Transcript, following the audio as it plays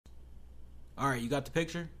All right, you got the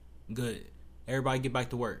picture? Good. Everybody get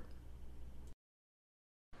back to work.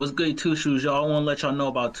 What's good, Two Shoes, y'all? I want to let y'all know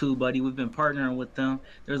about TubeBuddy. We've been partnering with them.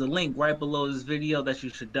 There's a link right below this video that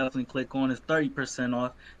you should definitely click on. It's 30%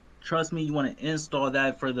 off. Trust me, you want to install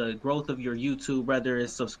that for the growth of your YouTube, whether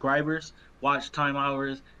it's subscribers, watch time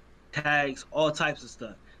hours, tags, all types of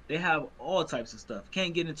stuff. They have all types of stuff.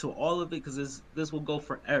 Can't get into all of it because this will go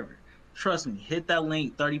forever. Trust me, hit that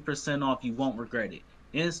link, 30% off. You won't regret it.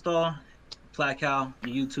 Install, Placow,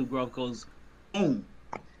 your YouTube growth goes boom.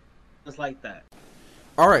 Just like that.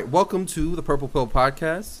 All right, welcome to the Purple Pill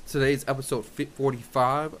Podcast. Today's episode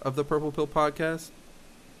 45 of the Purple Pill Podcast.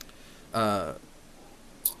 I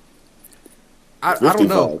don't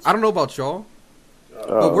know. I don't know about y'all,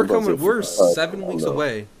 but we're 7 weeks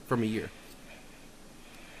away from a year.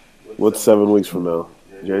 What's 7 weeks from now?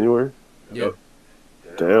 January? Yeah.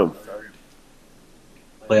 Damn.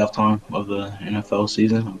 Playoff time of the NFL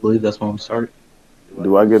season. I believe that's when we started.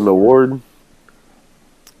 Do I get an award?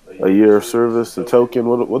 A year of service, a token?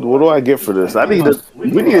 What do I get for this?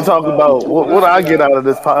 We need to talk about what do I get out of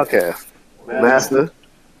this podcast? Master.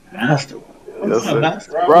 Yes, sir.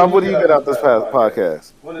 Rob, what do you get out of this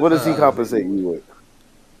podcast? What does he compensate you with?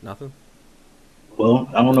 Nothing. Well,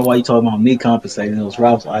 I don't know why you talking about me compensating. It was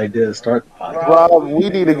Rob's idea to start the podcast. Rob, we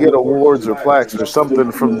need to get awards or plaques or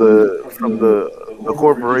something from the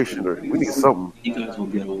corporation. Or we need something. You guys will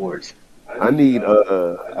get awards. I need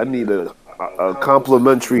a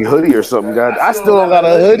complimentary hoodie or something, God. I still don't got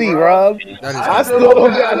a hoodie, Rob. I still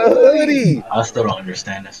don't got a hoodie. I still don't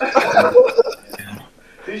understand this.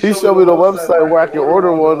 He showed me the website where I can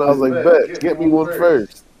order one. I was like, bet, get me one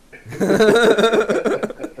first.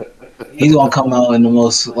 He's gonna come out in the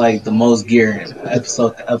most gear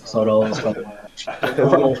episode to episode. Always fucking.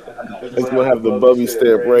 It's gonna have the Bubby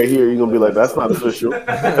stamp right here. You're gonna be like, that's not official.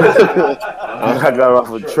 I got it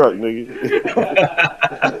off a truck, nigga.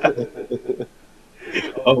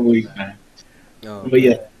 Oh, week, man. But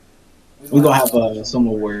yeah, we're gonna have some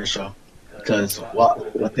award show because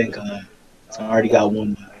I think I already got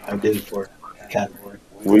one I did it for category.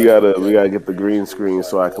 We gotta get the green screen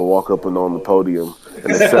so I can walk up and on the podium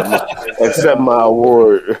and accept my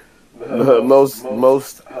award. Most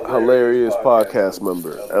hilarious podcast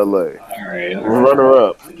member, LA. All right, runner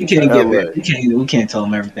up. We can't tell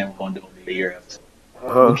them everything we're gonna do in the year.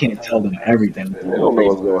 We can't tell them everything. They don't know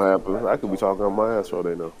what's gonna happen. I could be talking on my ass for all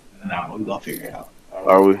they know. Nah, we gonna figure it out.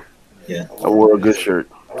 Are we? Yeah. I wore a good shirt.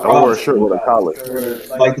 I wore a shirt with a collar.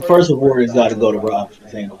 Like the first award has got to go to Rob for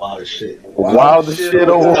saying the wildest shit. Wildest shit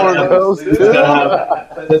award goes to.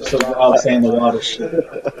 Clips of Rob saying the wildest shit.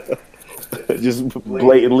 Just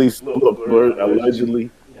blatantly, allegedly.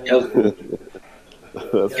 Guest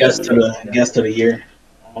to the year.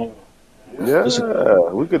 Yeah,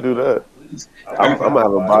 we could do that. I'm gonna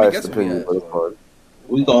have a biased opinion, but it's fun.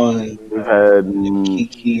 We've had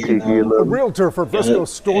Kiki the realtor for Visco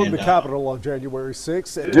stormed the Capitol on January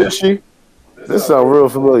 6th. Did she? This sounds real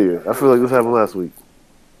familiar. I feel like this happened last week.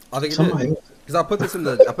 I think it did. Because I put this in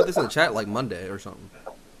the chat like Monday or something.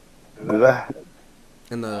 Did I?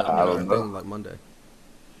 In the thing like Monday.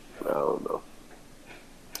 I don't know.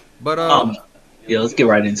 But yeah, let's get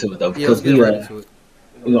right into it though because we're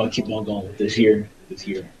gonna keep on going with this year.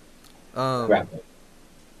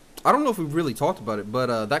 I don't know if we really talked about it,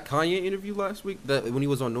 but that Kanye interview last week, that when he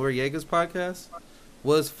was on Noriega's podcast,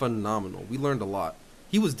 was phenomenal. We learned a lot.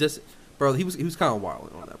 He was he was kind of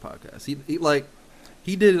wilding on that podcast. He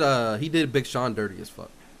did Big Sean dirty as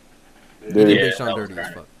fuck. He did Big Sean dirty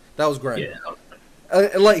as fuck. That was great. Yeah.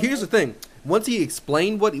 Here's the thing: once he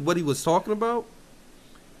explained what he was talking about,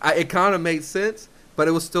 it kind of made sense, but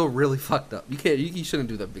it was still really fucked up. You shouldn't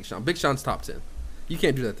do that, Big Sean. Big Sean's top 10. You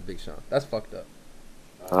can't do that to Big Sean. That's fucked up.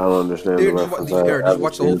 I don't understand the reference. Did you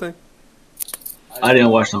watch the whole thing? I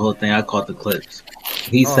didn't watch the whole thing. I caught the clips.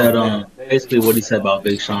 He said basically what he said about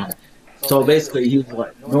Big Sean. So basically, he was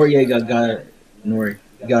like, Noriega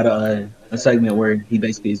got a segment where he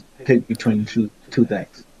basically picked between two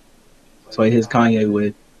things. So his Kanye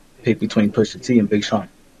would pick between Pusha T and Big Sean.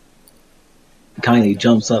 Kanye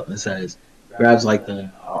jumps up and grabs like the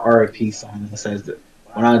RIP song and says that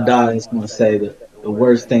when I die, it's gonna say that the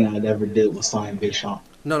worst thing I ever did was sign Big Sean.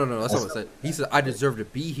 No, that's not what I said. He said, I deserve to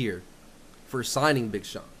be here for signing Big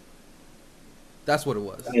Sean. That's what it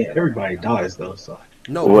was. Yeah, everybody dies, though, so.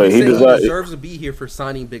 No, wait, he deserves to be here for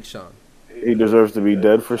signing Big Sean. He deserves to be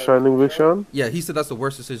dead for signing Big Sean? Yeah, he said that's the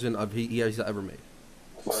worst decision he's ever made.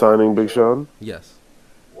 Signing Big Sean? Yes.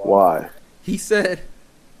 Why? He said,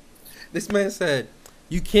 this man said,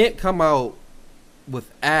 you can't come out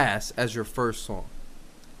with ass as your first song.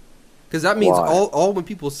 Because that means all when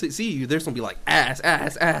people see you, there's going to be like ass,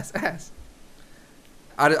 ass, ass, ass.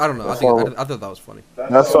 I don't know. I thought that was funny.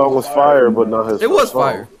 That song was fire, but not his. It was song.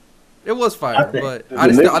 fire. It was fire, but The I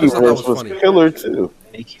just Nicki thought that verse was funny. killer too.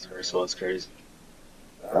 Nicki's verse was crazy.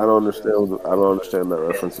 I don't understand that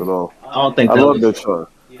reference at all. I don't think I that love was, Big Sean.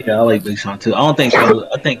 Yeah, I like Big Sean too. I don't think that was,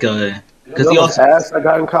 I think because You he know how much also ass I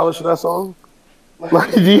got in college for that song?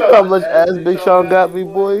 Like, do you know how much ass Big Sean got me,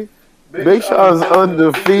 boy? Big Sean's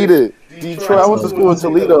undefeated. Detroit. I went to school in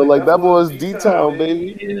Toledo. Like, that boy's D-Town,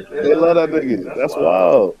 baby. yeah, They love that nigga. That's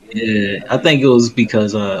wild. yeah. I think it was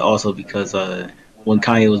because also because when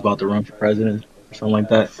Kanye was about to run for president or something like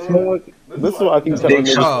that. Fuck. This is why I keep telling Big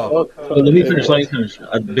niggas, Sean. fuck. So let me finish. Let me finish.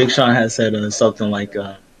 Big Sean had said something like,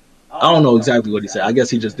 I don't know exactly what he said. I guess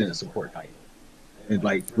he just didn't support Kanye. And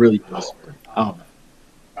like really didn't support. I don't know.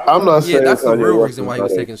 I'm not Yeah, saying that's the Kanye real West reason is why he not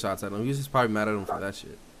was a- taking shots at him. He was just probably mad at him for that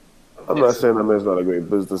shit. I'm not saying that man's not a great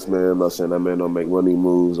businessman. I'm not saying that man don't make money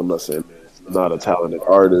moves. I'm not saying he's not a talented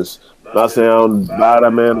artist. I'm not saying I don't buy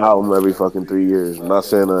that man album every fucking 3 years. I'm not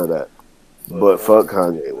saying none of that. But fuck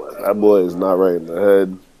Kanye West. That boy is not right in the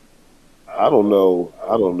head. I don't know.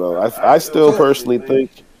 I still personally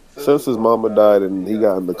think since his mama died and he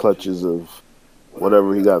got in the clutches of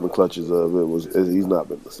whatever he got in the clutches of, he's not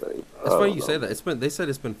been the same. It's funny you say that. They said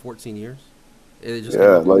it's been 14 years. It just Yeah,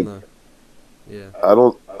 came up like- on the, yeah.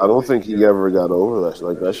 I don't think he ever got over that.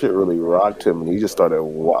 Like that shit really rocked him, and he just started.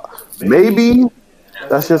 Maybe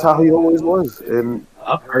that's just how he always was. And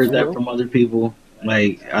I've heard that from other people.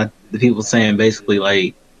 Like the people saying basically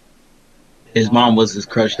like his mom was his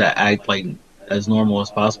crush that act like as normal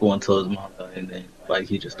as possible until his mom died, and then like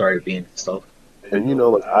he just started being himself. and you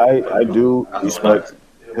know, like I do respect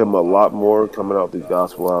him a lot more coming out these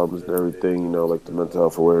gospel albums and everything. You know, like the mental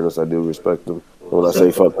health awareness. I do respect him. When I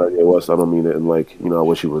say fuck Kanye West, I don't mean it in like, you know, I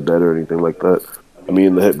wish he was dead or anything like that. I mean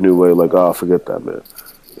in the hip new way, like, oh, forget that man.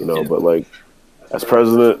 You know, but like as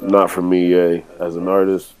president, not for me, yay. As an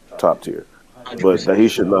artist, top tier. But that he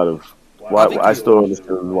should not have. Why? I still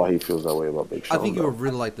understand why he feels that way about Big Sean. I think you though. would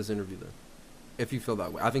really like this interview, though. If you feel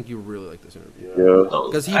that way, I think you would really like this interview. Yeah.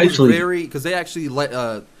 Because he Actually- was very. Because they actually let.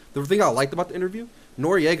 The thing I liked about the interview,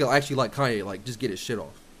 Noriega actually let Kanye like just get his shit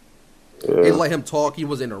off. They Yeah. let him talk. He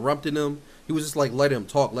was interrupting him. He was just like let him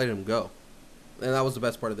talk, let him go, and that was the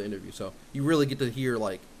best part of the interview. So you really get to hear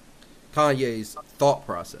like Kanye's thought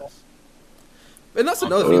process. And that's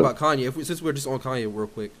another thing about Kanye. Since we're just on Kanye real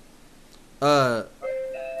quick,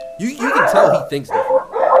 you can tell he thinks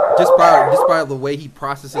different just by the way he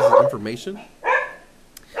processes his information.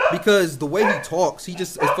 Because the way he talks, it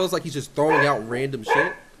feels like he's just throwing out random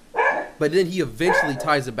shit, but then he eventually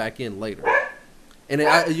ties it back in later, and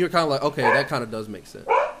you're kind of like, okay, that kind of does make sense.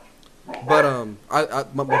 But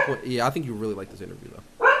my point, yeah, I think you really like this interview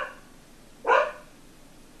though.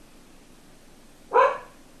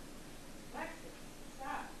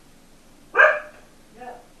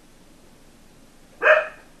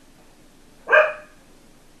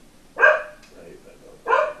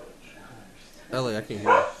 LA, I can't hear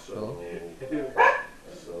you. Hello?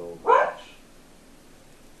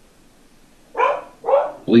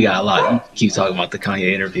 We got a lot. You keep talking about the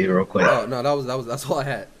Kanye interview real quick. Oh no, that's all I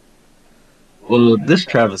had. Well, this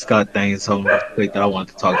Travis Scott thing is something real quick that I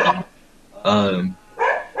wanted to talk about.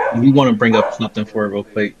 If you want to bring up something for it real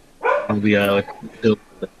quick, we do.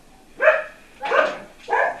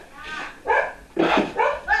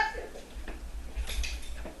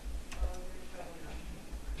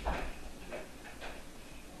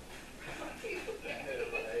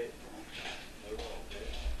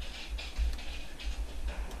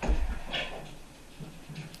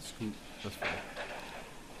 Scoop, that's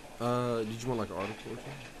fine. Did you want like an article or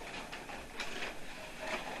something?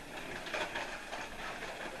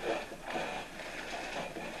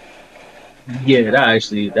 Yeah,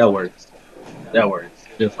 that works. That works.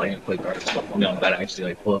 Just like a quick article. We don't gotta actually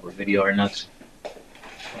like pull up a video or nothing.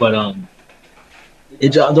 But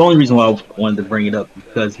the only reason why I wanted to bring it up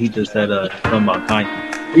because he just said something about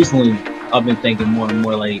Kanye. Recently, I've been thinking more and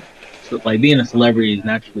more like being a celebrity is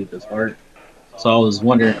naturally just hard. So I was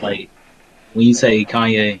wondering like when you say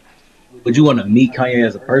Kanye, would you want to meet Kanye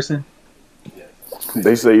as a person?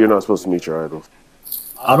 They say you're not supposed to meet your idols.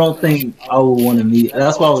 I don't think I would want to meet.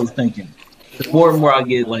 That's what I was thinking. The more and more I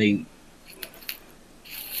get like,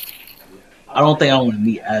 I don't think I want to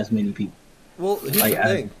meet as many people. Well, here's Like, the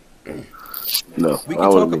thing. No. We I can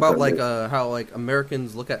wouldn't talk meet about that like nigga. how like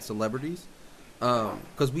Americans look at celebrities,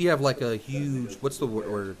 because we have like a huge what's the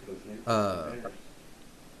word?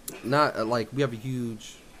 Not like we have a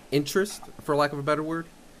huge interest, for lack of a better word,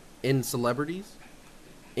 in celebrities,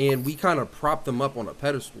 and we kind of prop them up on a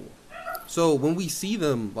pedestal. So when we see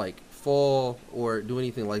them like fall or do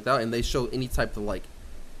anything like that, and they show any type of like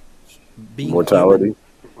being Mortality. human,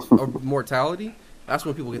 of mortality, that's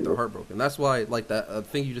when people get their heart broken. That's why, like that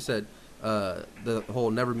thing you just said, the whole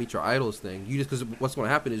never meet your idols thing. You just because what's going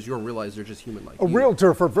to happen is you'll realize they're just human like A you.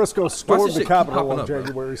 realtor for Frisco stormed this the shit keep Capitol popping on up, bro?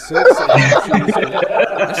 January 6th.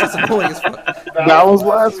 That's just annoying as fuck. That was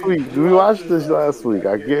last week. We watched this last week.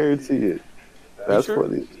 I guarantee it. That's sure?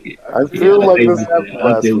 funny. I feel like this happened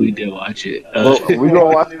I last think we week. did watch it. Well, we gonna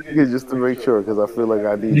watch it again just to make sure because I feel like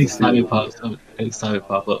I need to Next see time it. it pops up. Next time it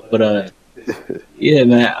pop up. But yeah,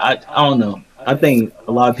 man. I don't know. I think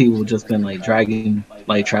a lot of people just been like dragging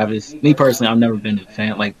like Travis. Me personally, I've never been a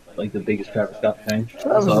fan like the biggest Travis Scott fan.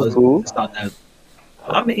 Travis So is cool. it's not that.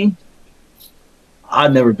 I mean,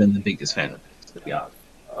 I've never been the biggest fan of it, to be honest.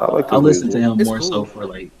 I I listen to him It's more cool. so for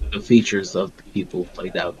like the features of the people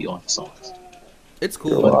like that would be on the songs. It's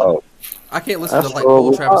cool. Wow. I can't listen to like Astro old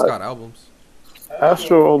was Travis hot. Scott albums.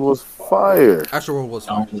 Astroworld was fire. Astroworld was I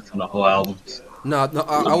fire. don't listen to the whole albums. No,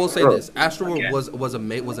 I will say this: Astroworld was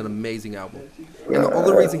an amazing album, and the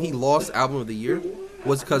only reason he lost Album of the Year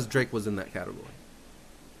was because Drake was in that category.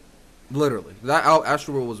 Literally, that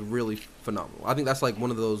Astroworld was really phenomenal. I think that's like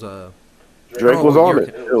one of those. Drake Oh, was on you're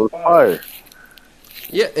it. It was fire.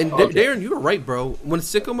 Yeah, and Darren, you were right, bro. When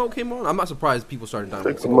Sicko Mode came on, I'm not surprised people started dying.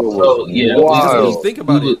 Sicko Mode So was yeah, Just when you wild. think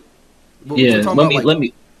about it.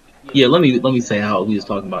 Yeah, let me say how we was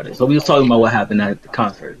talking about it. So we was talking about what happened at the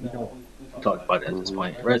concert. We talked about it at this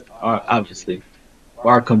point. Obviously,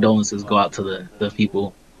 our condolences go out to the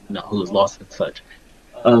people who was lost and such.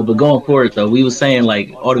 But going forward though, we was saying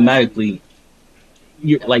like automatically,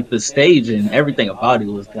 like the stage and everything about it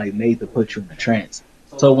was like made to put you in a trance.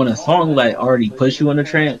 So when a song like already puts you in a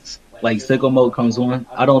trance, like Sicko Mode comes on,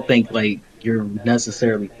 I don't think like you're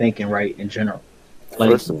necessarily thinking right in general. Like,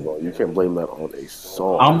 First of all, you can't blame that on a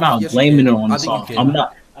song. I'm not Yes, you blaming can. it on I the think you song. can.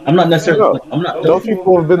 I'm not necessarily. No. I'm not. Those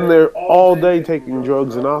people have been there all day taking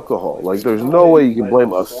drugs and alcohol. Like, there's no way you can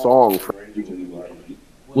blame a song for.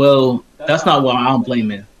 Well, that's not why I'm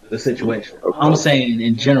blaming the situation. I'm saying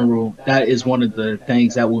in general that is one of the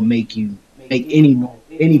things that will make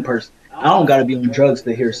any person. I don't gotta be on drugs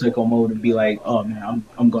to hear Sicko Mode and be like, oh man,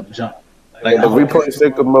 I'm gonna jump. Like If we play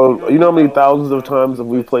Sicko Mode, you know how many thousands of times have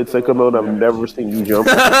we played Sicko Mode? I've never seen you jump.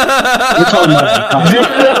 we're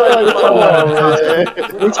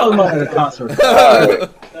talking about at a concert.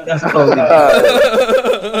 That's totally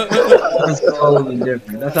different. That's totally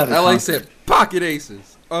different. That's not a LA concert. said pocket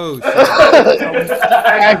aces. Oh shit.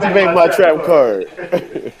 Activate my trap card.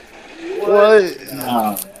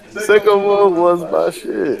 What? Sicko Mode was my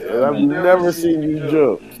shit, and I've never seen you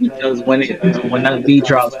jump. Because when that beat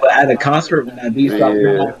drops, but at a concert, when that beat drops,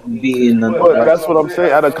 you're not gonna be in the. But that's what I'm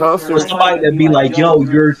saying. At a For concert, somebody that be like, yo,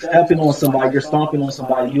 you're stepping on somebody, you're stomping on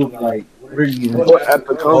somebody, you'll be like, where are you? but at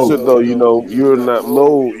the concert though, you know, you're in that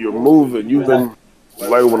mode. You're moving. You've been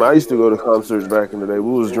like when I used to go to concerts back in the day.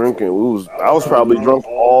 We was drinking. I was probably drunk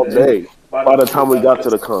all day by the time we got to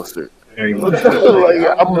the concert. Very much.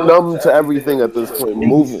 Like I'm numb to everything at this point.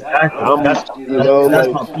 Moving. That's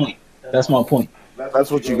my point. That's my point.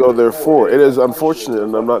 That's what you go there for. It is unfortunate,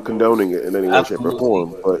 and I'm not condoning it in any way, shape, or Absolutely.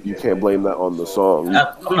 form. But you can't blame that on the song. I'm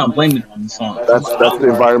not blaming it on the song. That's the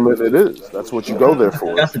environment it is. That's what you go there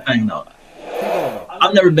for. That's the thing, though.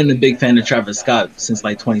 I've never been a big fan of Travis Scott since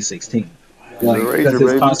like 2016. Like, Rager, because his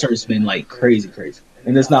baby. concert's been like crazy,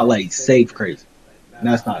 and it's not like safe crazy. And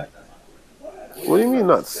that's not it. What do you mean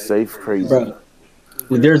not safe, crazy? Bro,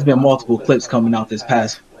 well, there's been multiple clips coming out this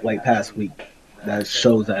past week that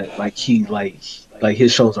shows that like he like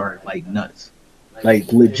his shows are like nuts.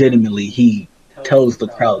 Like legitimately, he tells the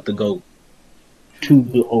crowd to go to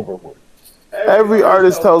the overboard. Every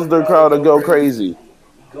artist tells their crowd to go crazy.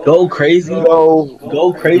 Go crazy,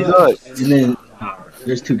 go crazy, nuts. and then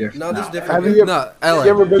there's two different. No, this is Nah. different. Have you No, Have LA. you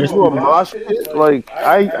ever been to a mosh pit? Like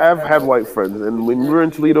I've had white friends, and when we were in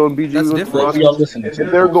Toledo and BG, That's we went to different. mosh What y'all pits, listening to?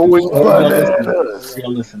 and they're going What bananas.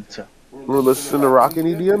 y'all listening to? We're listening to rock and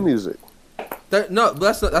EDM music. No,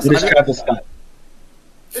 that's not. That's It is not. Travis Scott.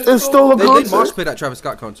 It's still a They mosh concert. pit at Travis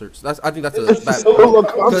Scott concerts. I think that's a It's bad still a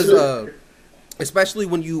because concert. especially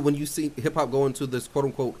when you see hip hop go into this quote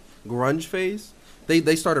unquote grunge phase,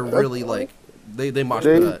 they started really like they mosh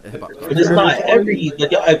pit at hip hop But concerts. it's not every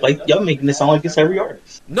y'all making it sound like it's every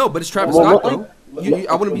artist. No, but it's Travis Well, Scott though.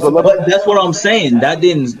 I wouldn't be. But let- But that's what I'm saying. That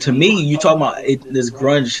didn't. To me, you talking about this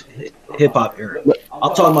grunge hip hop era.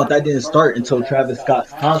 I'm talking about that didn't start until Travis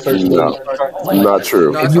Scott's concert. No, not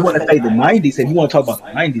true. No. If you want to say the '90s, if you want to talk about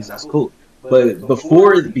the '90s, that's cool. But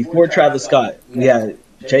before Travis Scott, we had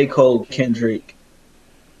J. Cole, Kendrick,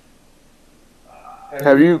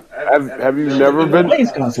 Have you never been?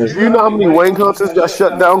 Wayne's concerts. Do you know how many Wayne concerts got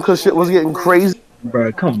shut down because shit was getting crazy?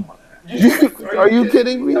 Bro, come on. Are you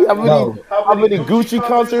kidding me? How many Gucci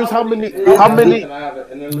concerts? How many Yo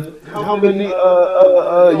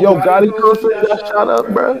Gotti concerts got shot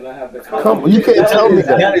up, bro? Come, you can't tell me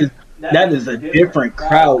that. That is a different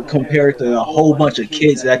crowd compared to a whole bunch of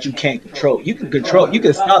kids that you can't control. You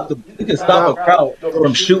can stop a crowd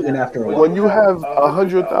from shooting after a while. When you have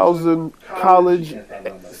 100,000 college,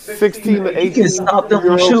 16 to 18, you can stop them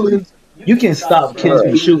from shooting. You can stop kids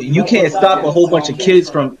from shooting. You can't stop a whole bunch of kids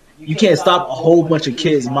from. You can't stop a whole bunch of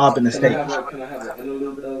kids mobbing the stage. Can I have an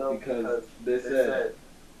interlude though? Because they said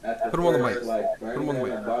Put him on the mic. Put him on the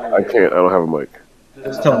mic. I can't. I don't have a mic.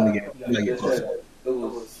 Just tell them to get closer.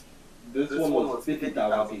 This one was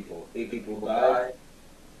 50,000 people. 8 people died.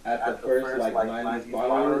 At the first 90s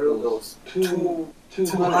bomber, there was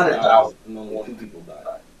 200,000 and only 2 people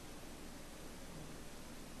died.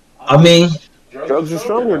 I mean, Drugs are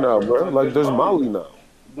stronger now, bro. Like there's Molly now.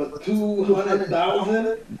 But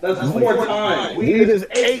 200,000? That's 4 times. Weed is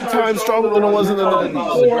 8 times stronger than it was in the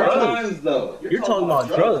 90s. 4 times though. you're talking about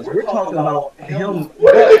drugs. We're talking about him.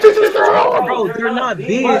 Bro, they're not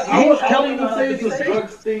big. He's telling you It's a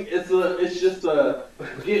drugs thing. It's just a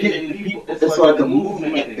getting people. It's like a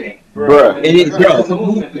movement thing. Bruh. It is, bro. It's a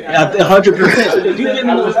movement. 100%. If you get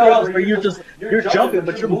into those crowds where you're jumping,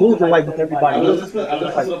 but you're moving like with everybody I else. listened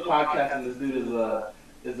to a podcast and this dude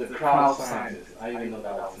is a crowd scientist. I didn't even know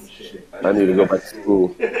that was some shit. I need to go back to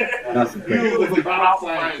school. That's He was a crowd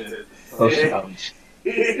scientist. Oh, shit.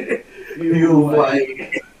 He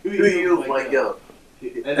was like, yo.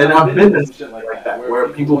 And I've been in shit like that, where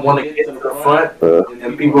people want to get to the front,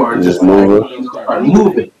 and people are Just just moving. start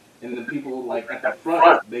moving. And then people like at the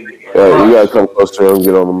front, they get. Yeah, you gotta come closer and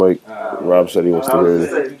get on the mic. Rob said he wants to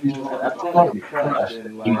hear it. You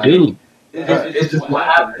do. It's just what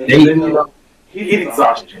happens. They- Heat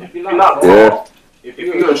exhaustion. If you're not Yeah. tall, if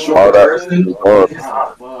you're a All short that. person, it's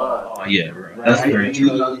not fun. Oh, yeah, bro. That's very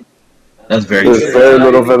true. That's very There's true. very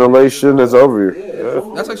little ventilation. It's over here.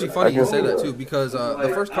 Yeah. That's actually funny you say that too, because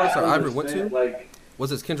the first concert I ever went to was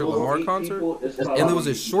this Kendrick Lamar concert, and there was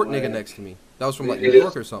a short nigga next to me. That was from like New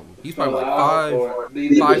York or something. He's probably like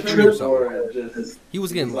 5'2" or something. He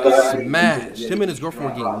was getting smashed. Him and his girlfriend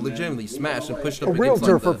were getting legitimately smashed and pushed up A against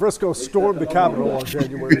realtor like for the, Frisco stormed the Capitol on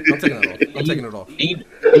January. I'm taking it off. I'm taking it off.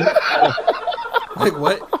 Like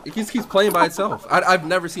what? It keeps playing by itself. I've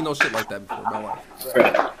never seen no shit like that before in my life.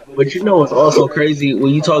 But you know what's also crazy?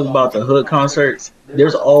 When you talk about the hood concerts,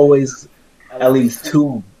 there's always at least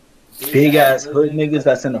 2 big ass hood niggas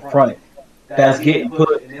that's in the front that's getting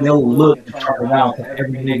put, and they'll look to turn around to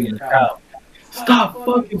every nigga in the crowd. Stop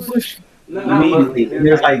fucking pushing. Immediately, and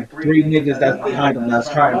there's like 3 niggas that's behind them that's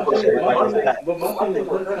trying to push everybody back. But my thing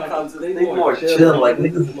with hood concerts, they more chill. Like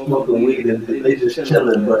niggas smoking weed and they just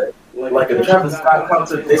chilling. But like a Travis Scott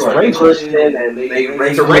concert, they were pushing and they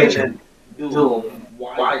raging and doing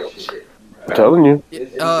wild shit. I'm telling you.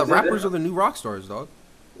 Rappers are the new rock stars, dog.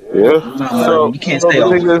 Yeah. So You can't the stay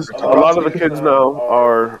thing off. is, a lot of the kids now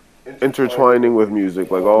are intertwining with music.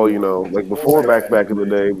 Like like before, back in the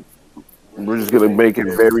day, we're just gonna make it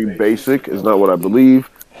very basic. It's not what I believe.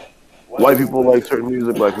 White people like certain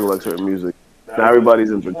music. Black people like certain music. Now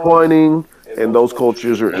everybody's intertwining, and those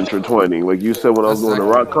cultures are intertwining. Like you said, when I was going to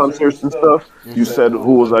rock concerts and stuff, you said,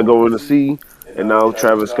 who was I going to see? And now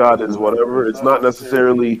Travis Scott is whatever. It's not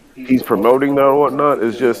necessarily he's promoting that or whatnot.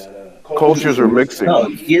 It's just cultures are mixing. No,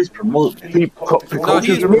 he is promoting. No, he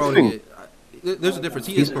Cultures is are promoting mixing. it. There's a difference.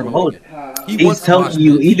 He He's is promoting it. He's wants to telling watch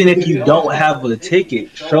you, this. even if you don't have a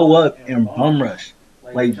ticket, show up and bum rush.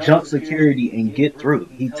 Like, jump security and get through.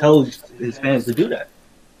 He tells his fans to do that.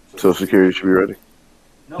 So security should be ready.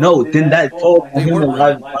 No, then that falls on They him weren't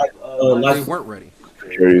and ready. They Live weren't ready.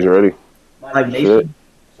 Security's ready. Nation.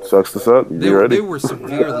 Sucks to suck. Be They ready. were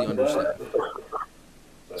severely understaffed.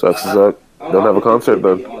 Sucks to suck. Don't have a concert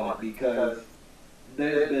then. Because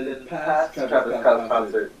there's been this past Travis Scott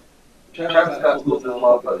concert. Travis Scott was this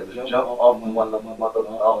motherfucker to jump off one of the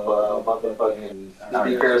motherfucking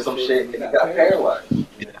speaker or some shit and he got paralyzed.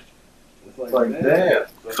 It's like, damn.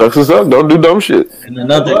 Sucks to suck. Don't do dumb shit. And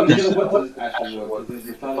another,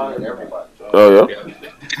 Oh, Oh yeah.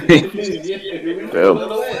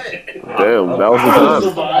 Damn. That was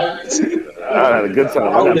the time. I had a good time. I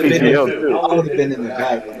got PTO too. I would have been in the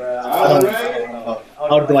back. I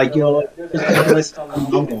would be like, yo, I'm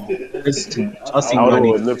going. It's too much. I'll see I would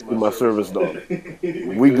money. have Nipsey, my service dog.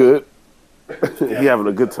 We good. He having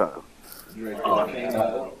a good time.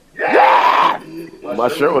 My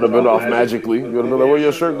shirt would have been off magically. You would have been like, where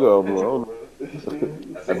your shirt go, bro?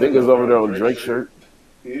 I think it's over there on Drake's shirt.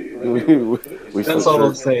 we That's all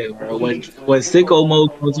I'm saying, bro. When Sicko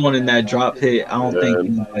Mode was on in that drop hit, I don't think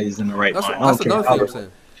anybody's in the right That's mind. I don't another care thing I'm how.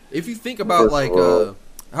 saying. If you think about First like of all-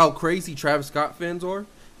 how crazy Travis Scott fans are,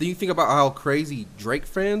 then you think about how crazy Drake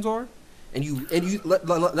fans are, and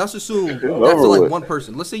let's assume that's over like with. one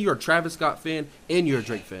person. Let's say you're a Travis Scott fan and you're a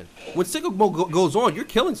Drake fan. When Sicko Mode goes on, you're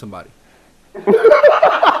killing somebody.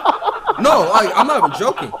 No, I'm not even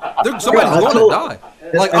joking. Somebody's going to die.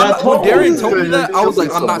 Like when Darian told me that, I was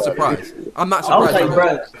like, I'm not surprised. I'm not I was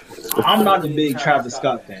surprised. like, bro, I'm not a big Travis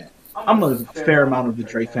Scott fan. I'm a fair amount of a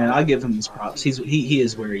Drake fan. I give him his props. He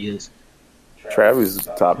is where he is. Travis is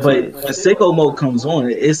top But tier. when Sicko Mode comes on,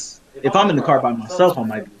 it's if I'm in the car by myself, I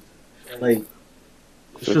might be like,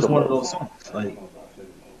 it's just one of those songs. Like,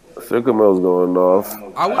 Sicko Mode's going off.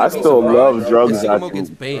 I wouldn't I be still surprised love if drugs. Sicko I Mode gets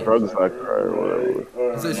banned. drugs I cry or whatever.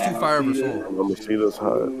 It's too fire of a song. I'm gonna see this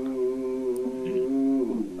hot.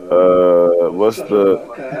 What's the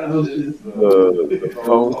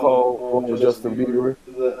phone call with Justin Bieber?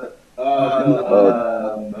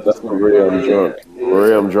 That's Maria I'm Drunk.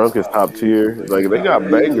 Maria I'm Drunk is top tier. Like they got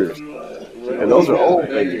bangers, and those are old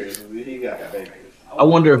bangers. I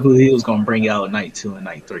wonder who he was gonna bring out night 2 and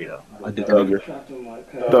night 3 though. I do think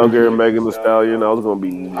Thugger and Megan Thee Stallion. I was gonna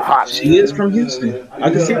be hot. she is from Houston. I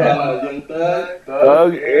can see that.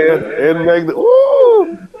 Thug and Megan.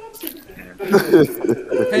 Woo!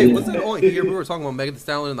 Hey, was it on here we were talking about Megan Thee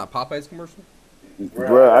Stallion in that Popeyes commercial?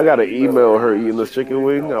 Bruh, I got an email of her eating this chicken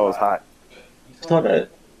wing. I was hot. Talk that.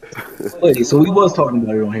 Wait, so we was talking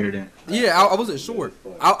about it on here then. Yeah, I wasn't sure.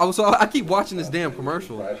 I keep watching this damn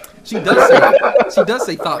commercial. She does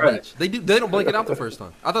say thought bitch. They don't blank it out the first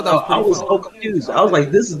time. I thought that was I pretty was funny. so confused. I was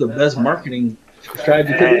like, this is the best marketing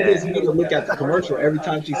strategy. Because it gets me to look at the commercial every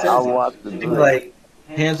time she I says it. watched the She's like,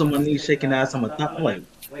 hands on my knees, shaking ass on my thigh. I'm like,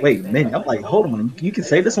 wait a minute. I'm like, hold on. You can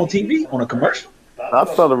say this on TV? On a commercial?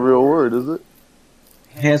 That's not a real word, is it?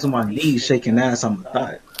 Hands on my knees, shaking ass on my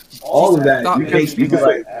thigh. All of that makes me You can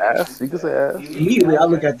like, say ass. You can say ass. immediately I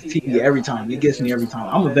look at the TV every time. It gets me every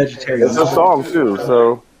time. I'm a vegetarian. It's a song too,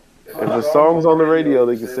 so if the song's on the radio,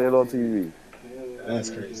 they can say it on TV. That's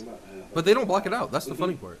crazy. But they don't block it out. That's the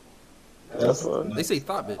funny part. That's They say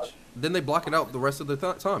thought bitch. Then they block it out the rest of the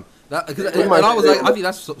time. And They might I was say- like, I think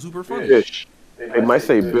that's super funny. Bish. They might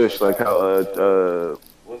say bish, like how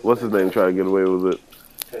what's his name tried to get away with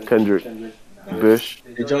it? Kendrick. Bish.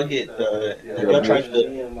 Did y'all get y'all tried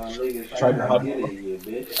the hot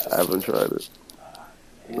I haven't tried it.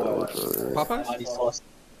 No, I haven't tried it. Popeyes? body sauce?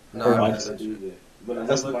 No. Or I body haven't. sauce?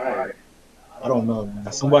 That's fire. I don't know.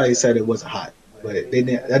 Man. Somebody said it wasn't hot, but they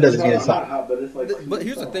didn't. That doesn't mean it's hot. But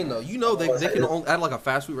here's the thing, though. You know, they can only at like a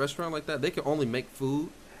fast food restaurant like that. They can only make food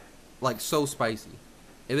like so spicy,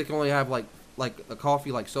 and they can only have like a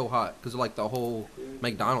coffee like so hot because of like the whole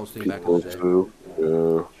McDonald's thing back in the People day. too.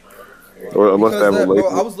 Yeah. Or unless they have a Bro, late.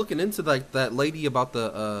 I was looking into like that lady about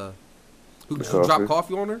the who coffee? dropped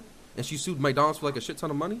coffee on her, and she sued McDonald's for like a shit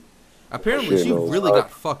ton of money. Apparently, Shit, she no, really I-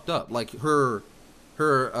 got fucked up. Like her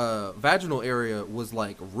vaginal area was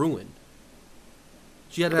like ruined.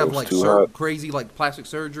 She had to It have was like too hot. crazy like plastic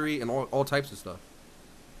surgery and all types of stuff.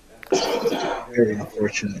 Very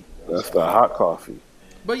unfortunate. That's the hot coffee.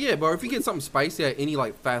 But yeah, but if you get something spicy at any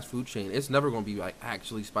like fast food chain, it's never gonna be like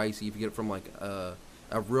actually spicy. If you get it from like a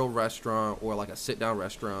real restaurant or like a sit down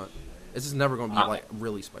restaurant, it's just never gonna be like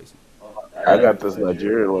really spicy. I got this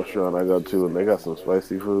Nigerian restaurant I go to, and they got some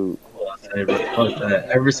spicy food. Fuck that.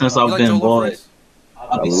 Ever since You I've like been jollof bought, rice? I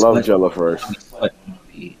I love jollof rice.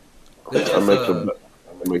 There's I make this, the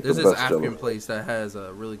I make the there's this best African jollof. place that has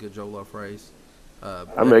a really good jollof rice.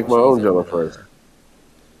 I make my own cheese and, jollof rice.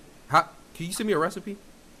 Can you send me a recipe?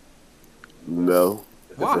 No.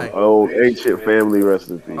 Why? It's an old ancient family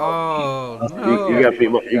recipe. Oh no! You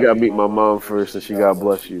got to meet my mom first, and she God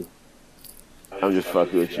bless you. I'm just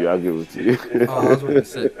fucking with you. I'll give it to you. Oh, I was really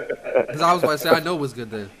sick. Because I was about to say I know it was good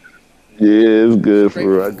then. Yeah, it's good for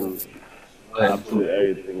real. I do absolutely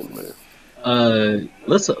everything in there.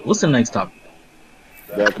 What's the next topic?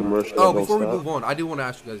 That commercial. Oh, don't before we stop. move on, I do want to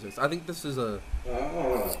ask you guys this. I think this is a.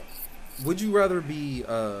 Would you rather be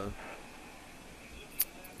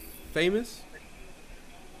famous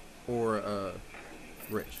or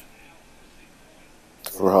rich?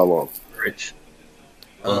 For how long? Rich.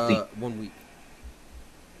 Wealthy. 1 week.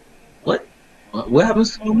 What? What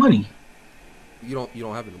happens to my money? You don't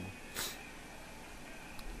have it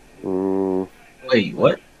no more. Wait,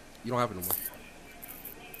 what? You don't have it no more.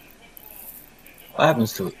 What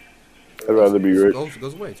happens to it? I'd rather be rich.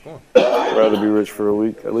 Goes away. It's gone. I'd rather be rich for a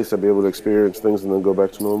week. At least I'd be able to experience things and then go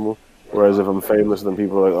back to normal. Whereas if I'm famous, then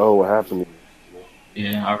people are like, "Oh, what happened?"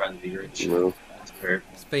 Yeah, I'd rather be rich. You know? That's fair.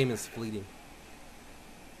 It's famous fleeting.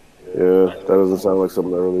 Yeah, that doesn't sound like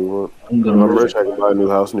something I really want. I'm If gonna I'm rich, I can buy a new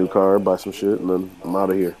house, new car, buy some shit, and then I'm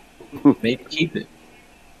out of here. maybe keep it.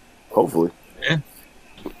 Hopefully. Yeah.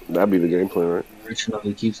 That'd be the game plan, right?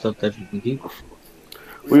 Originally keep stuff that you can keep.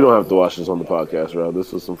 We don't have to watch this on the podcast, Rob.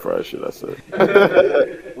 This is some fresh shit I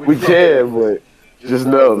said. We can, but just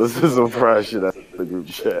know this is some fresh shit I said in the group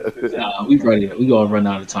chat. We ready. We gonna run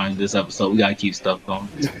out of time this episode. We gotta keep stuff going.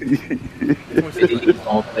 This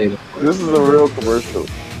is a real commercial.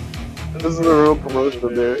 This is a real commercial,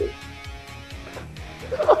 dude.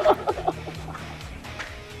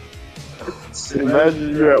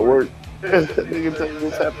 Imagine you're at work. Nigga tell you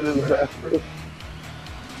what's happening in the bathroom.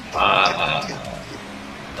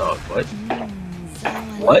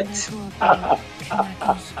 What?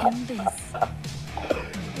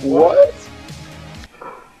 What?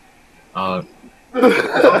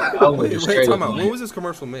 What? Wait, time out. When was this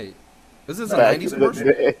commercial made? Is this a Back 90s in the commercial?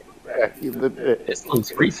 day. Back in the day. This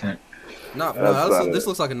looks recent. This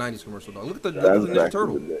looks like a 90s commercial, dog. Look at the That's Ninja back in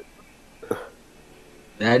Turtle. the day.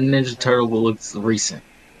 That Ninja Turtle looks recent.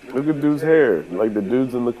 Look at dude's hair, like the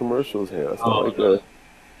dudes in the commercials' hair. That's not like that.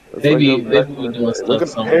 That's Maybe like we're them doing back- stuff Look at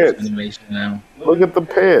the some pants. animation now. Look at the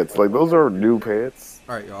pants. Like those are new pants.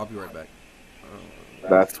 All right, y'all. I'll be right back.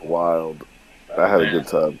 That's wild. I had a good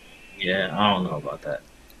time. Yeah, I don't know about that.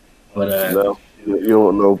 But No, you don't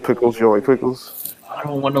want no pickles. You don't like pickles? I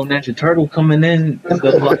don't want no Ninja Turtle coming in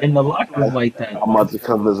the locker room like that. I'm about to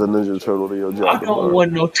come as a Ninja Turtle to your I job. don't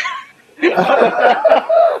want no.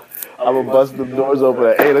 I'm gonna bust the doors open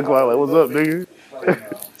at 8 o'clock. Like, what's up, nigga?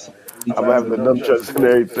 I'm gonna have the nunchucks and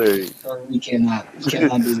everything. We cannot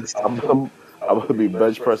do this. I'm gonna be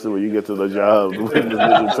bench pressing when you get to the job with the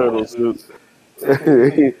Ninja Turtle suit.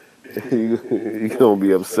 You're gonna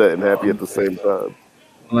be upset and happy at the same time.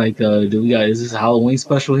 Like, do we got? Is this a Halloween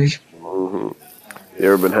special here? hmm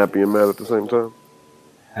You ever been happy and mad at the same time?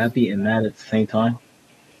 Happy and mad at the same time.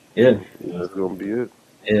 Yeah. That's gonna be it.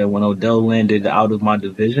 Yeah. When Odell landed out of my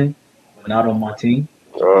division, went out on my team.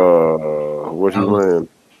 Where'd you land?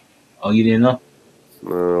 Oh, you didn't know?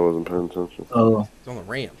 No, I wasn't paying attention. Oh, It's on the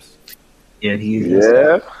Rams. yeah.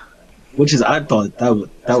 Yeah. Which is, I thought that was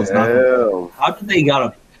not. Damn. How did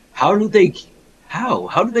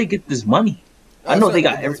they get this money? I know they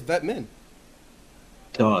got It's every vet men.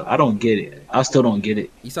 dog. I don't get it. I still don't get it.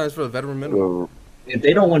 He signs for a veteran minimum. If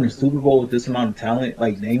they don't win the Super Bowl with this amount of talent,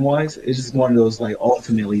 like name wise, it's just one of those like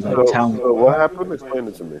ultimately like talent. So what happened? Explain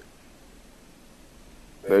it to me.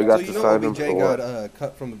 They got So to you know sign him OBJ for got what?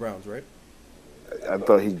 cut from the Browns, right? I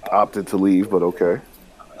thought he opted to leave, but okay.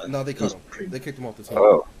 No, they cut him. They kicked him off the team.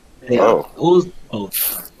 Oh, Yeah, Oh. it was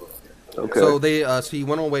okay. So so he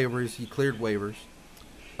went on waivers. He cleared waivers.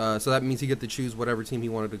 So that means he get to choose whatever team he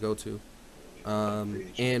wanted to go to.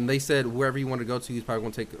 And they said wherever he wanted to go to, he's probably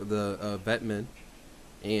going to take the vet men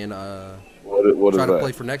and what try is to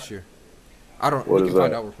play that? for next year. I don't. What We is can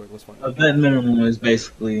find that? out real quick. Let's find a out. vet minimum is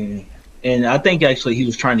basically, and I think actually he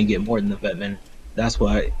was trying to get more than the vet min. That's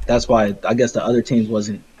why I guess the other teams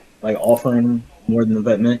wasn't like offering him more than the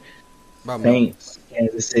vet min. About me. Saints,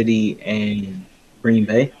 Kansas City, and Green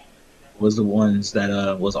Bay was the ones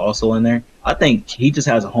that was also in there. I think he just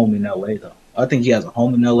has a home in LA though. I think he has a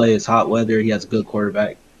home in LA. It's hot weather. He has a good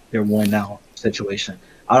quarterback. They're win now situation.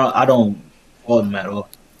 I don't fault him at all.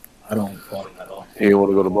 I don't fault him at all. He didn't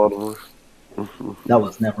want to go to Baltimore. That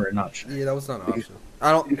was never an option. Yeah, that was not an option.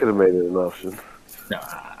 I don't. You could have made it an option.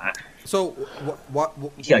 Nah, So what?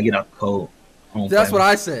 he gotta get out the cold. That's what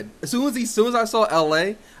I said. As soon as I saw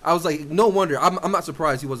LA, I was like, no wonder. I'm not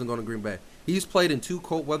surprised he wasn't going to Green Bay. He's played in 2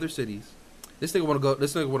 cold weather cities. This nigga want to go.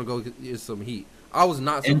 This nigga want to go get some heat. I was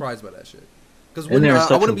not surprised by that shit. Because And they're I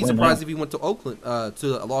such wouldn't a be winner. surprised if he went to Oakland,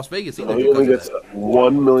 to Las Vegas either. So he Because only of gets that.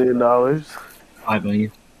 $1 million. $5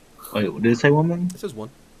 million. Wait, did it say $1 million? This is one.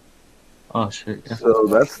 Oh shit. Yeah. So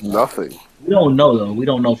that's nothing. We don't know though. We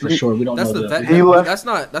don't know for sure. We don't That's know the vet. He left- That's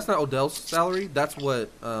not Odell's salary. That's what.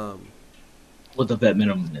 what the vet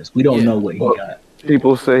minimum is. We don't Yeah. know what he Well- got.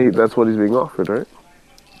 People say that's what he's being offered, right?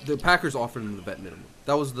 The Packers offered him the vet minimum.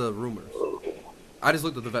 That was the rumors. I just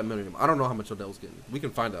looked at the vet minimum. I don't know how much Odell's getting. We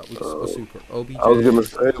can find out. Let's see. OBJ. I was gonna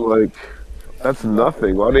say like that's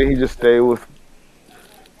nothing. Why didn't he just stay with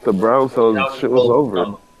the Browns so the shit was over?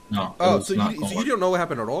 No. Oh, it's so not you gonna work. don't know what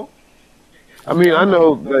happened at all? I mean, I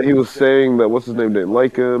know that he was saying that what's his name didn't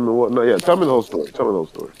like him and whatnot. Yeah, tell me the whole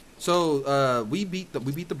story. So we beat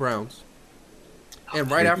the Browns,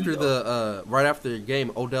 and right after the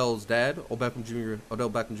game, Odell's dad, Odell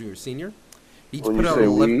Beckham Jr. Senior, he When put you out say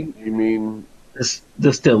 11. we, you mean The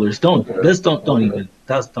Steelers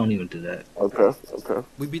don't even do that. okay.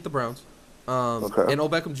 We beat the Browns. Okay. And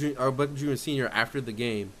Beckham Jr. Senior after the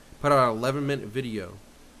game put out an 11-minute video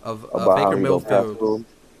of About how Baker he gonna pass Mayfield. to him.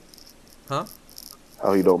 Huh?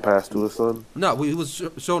 How he don't pass to his son? No, he was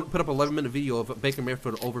showing put up a 11-minute video of Baker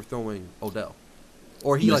Mayfield overthrowing Odell,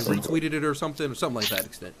 or he like retweeted it or something like that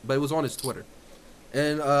extent. But it was on his Twitter,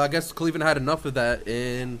 and I guess Cleveland had enough of that,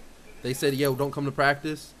 and they said, "Yo, don't come to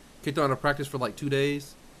practice." Kicked him out of practice for like 2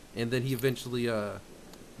 days, and then he eventually,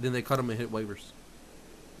 then they cut him and hit waivers.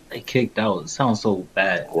 They kicked out. It sounds so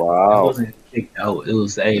bad. Wow. It wasn't kicked out. It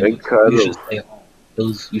was They you cut should him. stay home. It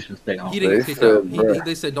was you should stay home. He didn't They get kicked said, out. bruh.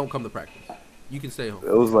 They said, "Don't come to practice. You can stay home."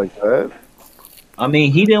 It was like that. I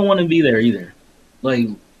mean, he didn't want to be there either. Like,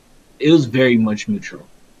 it was very much mutual.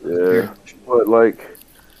 Very Yeah, much. but like,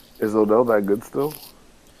 is Odell that good still?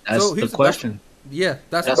 That's So the here's- question. Yeah,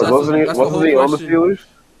 that's That's- Wasn't he? that's the Wasn't whole he on the question. Steelers?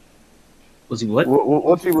 Was he what?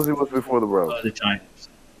 What team was he with before the Browns? The Giants.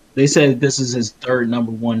 They said this is his third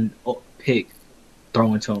number one pick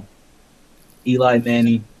throwing to him. Eli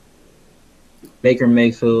Manning, Baker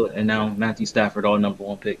Mayfield, and now Matthew Stafford, all number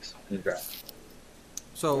one picks in the draft.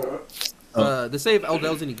 So, to say if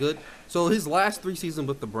Odell's any good, so his last 3 seasons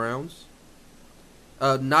with the Browns,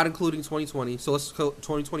 not including 2020, so let's go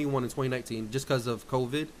 2021 and 2019, just because of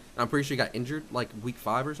COVID. I'm pretty sure he got injured like week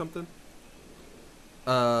 5 or something.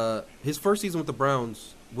 His first season with the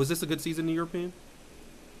Browns, was this a good season in your opinion?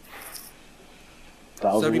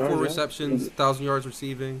 74 receptions, 1,000 yards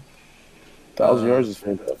receiving, 1,000 yards is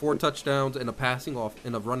fantastic. 4 touchdowns, and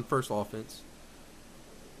a run first offense.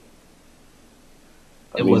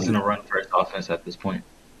 It wasn't a run first offense at this point.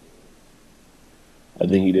 I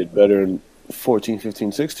think he did better in 14,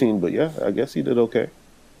 15, 16, but yeah, I guess he did okay.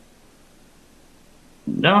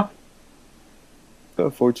 No,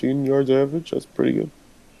 14 yards average, that's pretty good.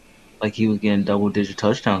 like he was getting double-digit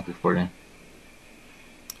touchdowns before then.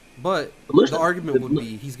 But Listen, the argument would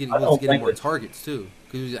be he was I getting don't more think targets too,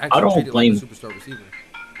 because he was I actually don't treated like a blame- superstar receiver.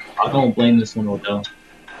 I don't blame this one Odell.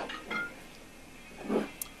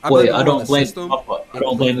 I blame Wait, him I on don't the blame. system. I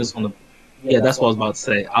don't blame this on the. Yeah, that's what I was about to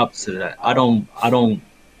say. Opposite of that, I don't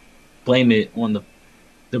blame it on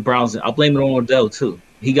the Browns. I blame it on Odell too.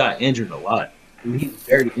 He got injured a lot. He's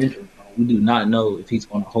very injured. We do not know if he's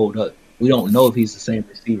going to hold up. We don't know if he's the same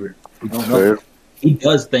receiver. We don't know. Fair. He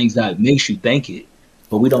does things that makes you think it,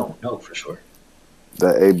 but we don't know for sure.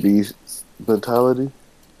 That AB mentality.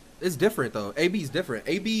 It's different though. AB's different.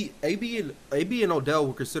 AB and Odell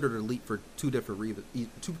were considered elite for two different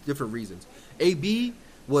reasons. AB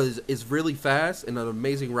is really fast and an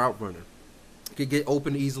amazing route runner. Could get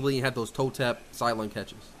open easily and had those toe tap sideline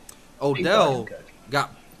catches. Odell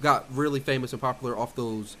got really famous and popular off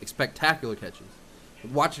those spectacular catches.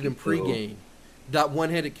 Watching him pregame, that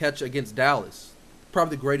one-handed catch against Dallas,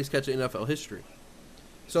 probably the greatest catch in NFL history.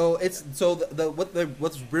 So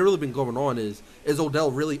what's really been going on is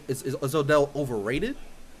Odell is Odell overrated,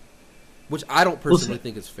 which I don't personally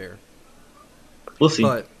think is fair. We'll see.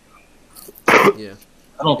 But yeah,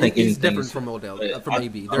 I don't think he's anything different is- from Odell, but from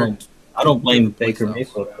AB. I don't blame different play Baker styles.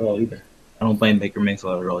 Mayfield at all either. I don't blame Baker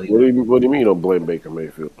Mayfield at all either. What do you mean you don't blame Baker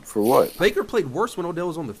Mayfield? For what? Baker played worse when Odell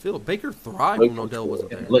was on the field. Baker thrived when Odell wasn't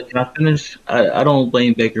there. Look, can I finish? I don't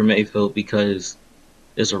blame Baker Mayfield because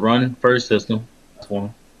it's a run first system. That's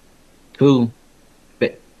one. 2,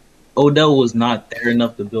 Odell was not there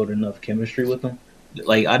enough to build enough chemistry with him.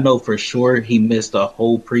 Like, I know for sure he missed a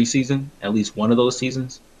whole preseason, at least one of those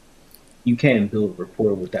seasons. You can't build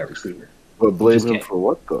rapport with that receiver. But blame Just him can't. for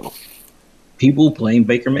what though? People blame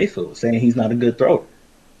Baker Mayfield, saying he's not a good thrower.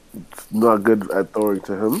 Not good at throwing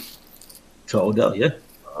to him. To Odell, yeah.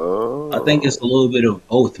 Oh. I think it's a little bit of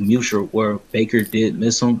both mutual, where Baker did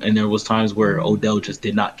miss him, and there was times where Odell just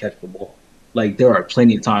did not catch the ball. Like, there are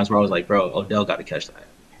plenty of times where I was like, bro, Odell got to catch that.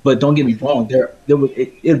 But don't get me wrong,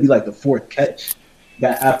 it'd be like the 4th catch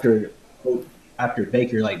that after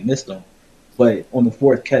Baker like missed him, but on the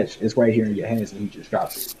 4th catch, it's right here in your hands, and he just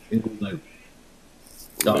drops it. It was like,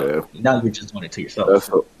 dog, now you're just doing it to yourself.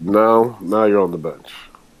 Now you're on the bench.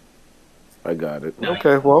 I got it. Yeah.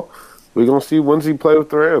 Okay, well, we're gonna see when's he play with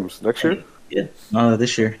the Rams next year. Yeah,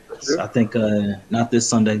 this year. I think not this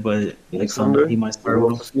Sunday, but next Sunday he might start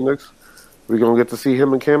with them. We're gonna get to see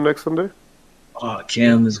him and Cam next Sunday. Oh,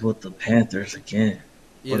 Cam is with the Panthers again.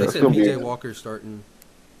 Yeah, Well, they that's said gonna be PJ it. Walker's starting.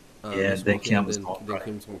 Yeah, this then weekend, Cam was then gonna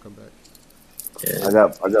Cam's gonna come back. Yeah.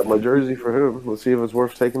 I got my jersey for him. Let's see if it's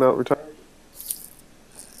worth taking out retirement.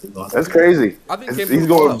 That's crazy. I think He's Cam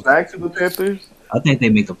going well. back to the Panthers. I think they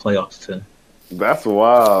make the playoffs too. That's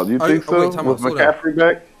wild. You think so? wait, time out, With slow down. McCaffrey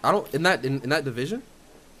back? I don't in that division.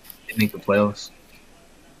 They make the playoffs.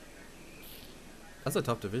 That's a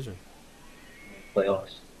tough division.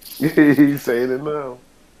 Playoffs. He's saying it now.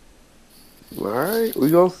 All right, we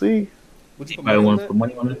gonna see. Would you put Anybody money on want to that? put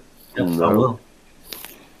money on it? Yes, No. I will.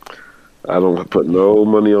 I don't put no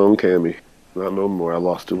money on Cammy. Not no more. I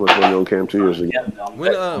lost too much money on Cam 2 years ago. Yeah, no,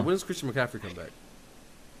 When does Christian McCaffrey come back?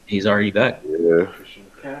 he's already back. Yeah, Christian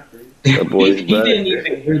McCaffrey. that boy's He back. didn't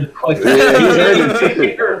even hear the question. Yeah,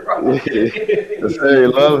 he heard it. I say,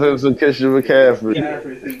 love him some Christian McCaffrey.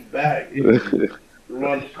 McCaffrey's he's back.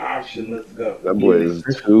 Run option. Let's go. That boy is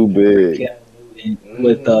too big. Yeah,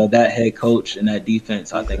 with that head coach and that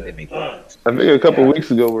defense, I think they make it. I think a couple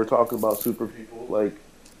weeks ago we were talking about super people like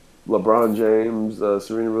LeBron James,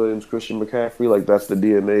 Serena Williams, Christian McCaffrey. Like that's the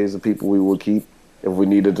DNAs of people we would keep if we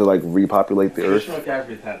needed to like repopulate the earth. Christian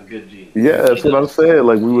McCaffrey has good genes. Yeah, that's what I'm saying.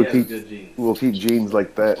 Like we He would has keep, good genes. we'll keep genes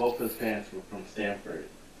like that. Both his parents were from Stanford.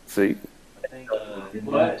 See,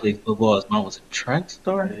 When he played football, his mom was a track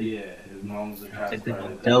star. Yeah, his mom was a I track think star.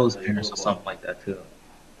 Dell's parents or something like that too.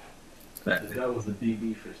 But That was the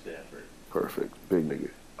DB for Stanford. perfect, big nigga.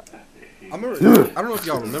 I remember. I don't know if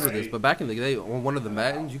y'all remember this, but back in the day, on one of the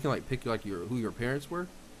Maddens, you can like pick like who your parents were,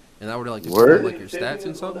 and that would like display Word? like your stats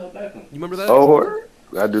and something. You remember that? Oh, word?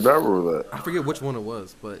 I do not remember that. I forget which one it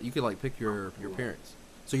was, but you could like pick your parents.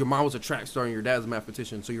 So your mom was a track star and your dad's a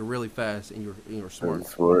mathematician, so you're really fast and you're smart.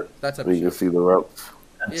 Smart. That type of You can shit. see the routes.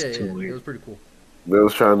 that's Yeah, too it weird. was pretty cool. They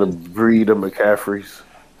was trying to breed the McCaffreys.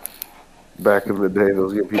 Back in the day, they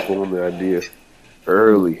was getting people on the idea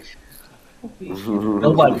early.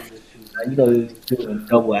 Nobody, you know, doing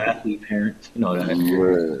double athlete parents. You know that.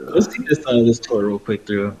 Man. Let's see this tour real quick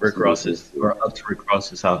through Rick Ross's or up to Rick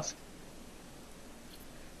Ross's house.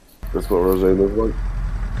 That's what Rose looks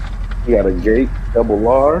like. He got a gate, double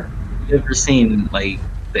R. You ever seen like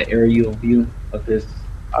the aerial view of this?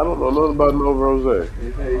 I don't know nothing about no Rose.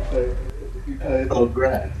 He plays on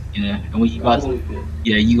grass. Yeah, and when you about to,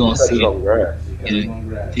 yeah, you gonna That's see it. on grass. He on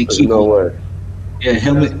grass. They There's keep no way. yeah,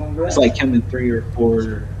 him. It's like him and 3 or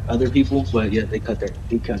 4 other people, but yeah, they cut. Yeah,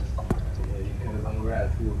 he cut his on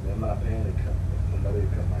grass. He was, I'm not paying to cut. Somebody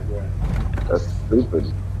cut my grass. That's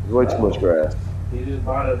stupid. There's way too much grass. He just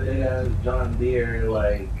bought a big ass John Deere,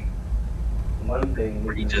 like, one thing.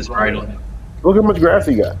 Where he just ride on it. Look how much grass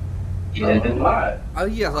he got. Yeah, A lot. I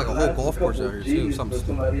think he has like a whole golf course out here too. G's Something for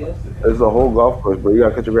stupid. somebody else to cut. There's a whole golf course, but you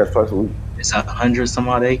gotta cut your grass twice a week. it's 100 some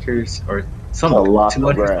odd acres or some A lot of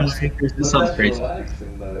 200 grass. some acres. But It's something that's crazy.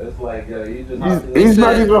 relaxing, though. It's like, you just He's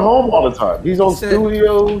not even home all the time. He's on He said-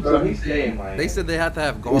 studios. Bro, he's saying, like, They said they had to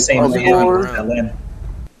have He golf was saying courses Atlanta. around.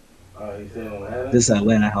 Atlanta. he's saying Atlanta. This is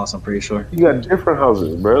Atlanta house, I'm pretty sure. You got different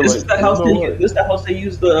houses, bro. This Like, is the house. no way. This is the house they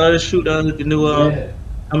used to shoot the new Yeah,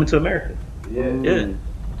 Coming to America. yeah. Yeah.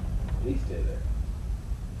 He stayed there.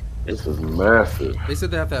 This is massive. They said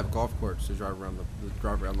they have to have golf courses to drive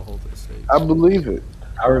around the whole state. I believe it.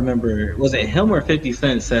 I remember, was it him or 50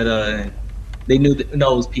 Cent said they knew that,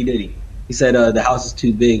 no, it was P Diddy. He said the house is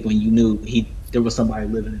too big when you knew there was somebody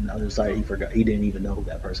living in the other side. He forgot, he didn't even know who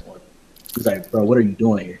that person was. He's like, bro, what are you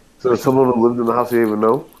doing here? So someone who lived in the house you didn't even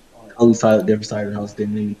know? Other side, different side of the house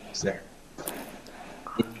didn't even know he was there.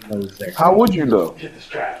 Didn't even know he was there. How would you know? Hit the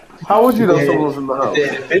strap. How would you know someone was in the house?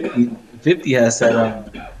 Then 50 has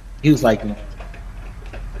said he was like,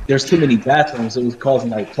 there's too many bathrooms. It was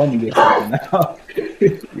causing like plumbing issues in the house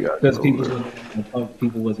You got because no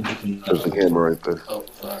people way. wasn't using There's the camera right there. Oh,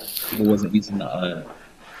 sorry. people wasn't using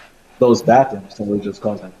those bathrooms, so it was just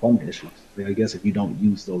causing plumbing issues. But I guess if you don't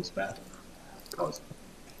use those bathrooms,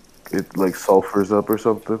 It like sulfurs up or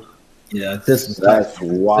something. yeah, this was That's This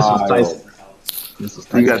was wild. Tyson. This was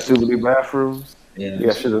You got Tyson. too many bathrooms. Yeah, You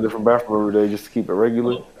got shit in a different bathroom every day just to keep it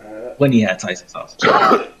regular. when he had Tyson's house.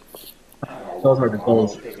 Those are the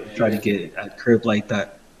goals. Try to get a crib like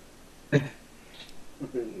that.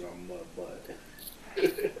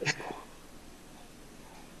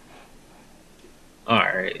 All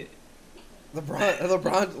right.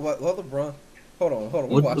 LeBron. What? LeBron. Hold on.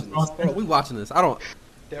 We What- watching this. what's Hold on, we watching this. I don't.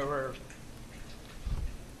 There were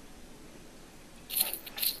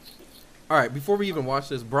All right. Before we even watch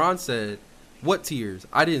this, Bron said, "What tears?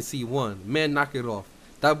 I didn't see one. Man, knock it off.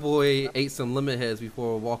 That boy ate some lemon heads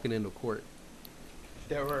before walking into court."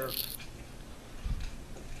 there were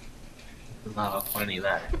It's not how funny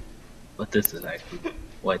that, but this is actually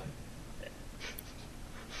what.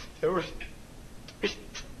 there were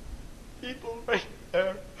people right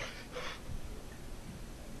there.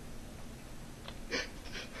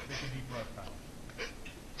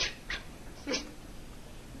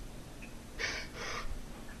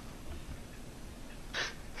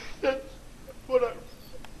 That's what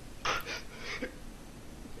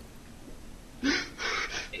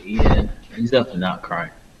Yeah, he's definitely not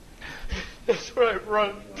crying. that's what I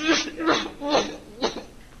run.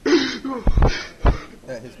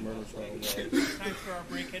 At his murder trial. Time for our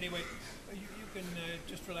break anyway. You can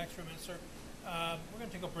just relax for a minute, sir. We're going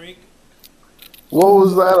to take a break. What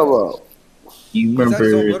was that about? You He's at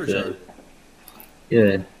his own remember motor shop.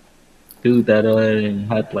 yeah, dude that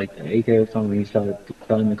had like the AK or something. He shot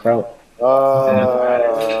in the crowd.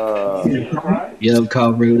 Yeah,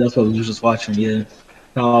 Kyle Ray. That's what we was just watching. Yeah,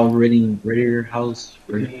 Kyle Rittenhouse.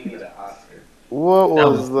 What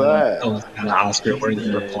was That that? was kind of Oscar worthy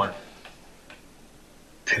report.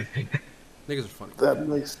 Niggas are funny. That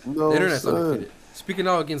makes The no internet's sense. undefeated. Speaking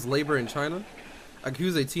out against labor in China,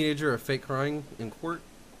 accuse a teenager of fake crying in court.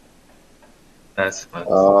 That's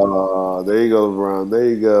Oh, there you go, LeBron. There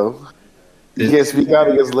you go. You can't speak out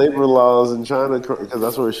against labor laws in China because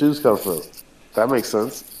that's where shoes come from. That makes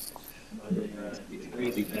sense. The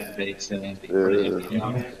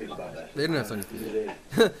internet's undefeated.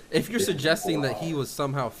 If you're suggesting that he was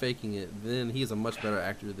somehow faking it, then he's a much better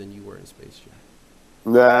actor than you were in Space Jam.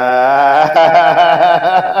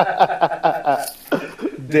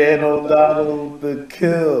 Dan O'Donnell, the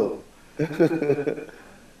kill.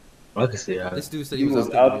 I can see that. This dude said He he was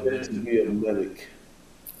was out out there there. to be a medic.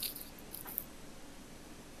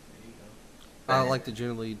 I like to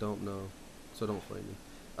generally don't know, so don't flame me.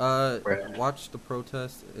 Watched the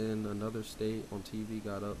protest in another state on TV.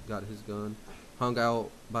 Got his gun, hung out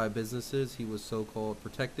by businesses he was so-called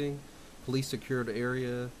protecting. Police secured the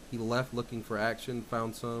area. He left looking for action,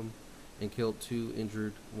 found some, and killed 2,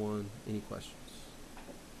 injured 1. Any questions?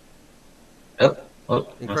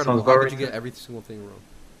 Incredible. How could you get every single thing wrong?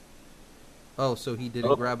 Oh, so he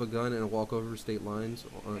didn't grab a gun and walk over state lines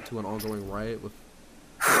to an ongoing riot with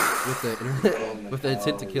the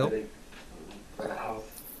intent to kill?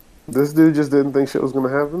 This dude just didn't think shit was gonna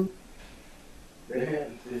happen. They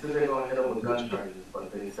said they're gonna hit him with gun charges,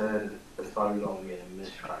 but they said it's probably gonna be a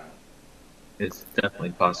mistrial. It's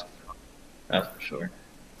definitely possible. That's for sure.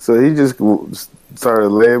 So he just started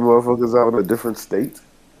laying motherfuckers out in a different state.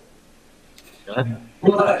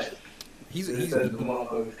 But He's the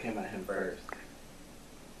motherfuckers came at him first.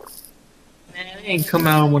 Man, they ain't come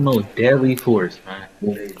out with no deadly force, man.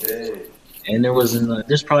 They did. And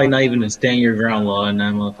there's probably not even a stand your ground law in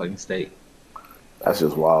that motherfucking state. That's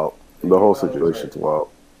just wild. The whole situation's wild.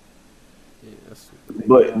 Yeah, that's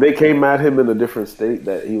But they came at him in a different state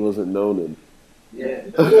that he wasn't known in. Yeah.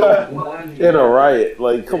 In a riot.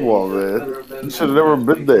 Like, come on, man. You should have never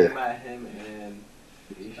been there. Came at him and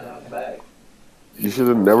he shot back. You should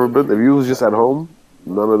have never been. If you was just at home,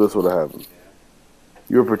 none of this would have happened.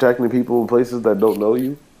 You were protecting people in places that don't know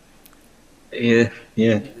you. Yeah.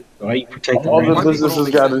 Why you protecting All the random businesses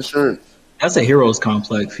people? got insurance. That's a hero's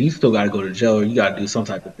complex. You still gotta go to jail or you gotta do some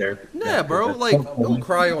type of therapy. yeah, bro. Like, don't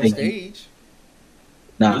cry on stage.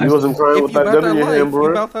 Nah, You wasn't crying If with you that about gun that in your life, hand, you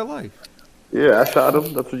bro. about that life. Yeah, I shot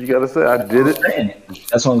him. That's what you gotta say. I did it.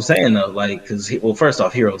 That's what I'm saying though. Like, well, first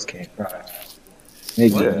off, heroes can't cry.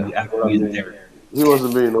 Maybe Yeah. you act like you're there. He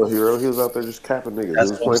wasn't being no hero. He was out there just capping niggas. That's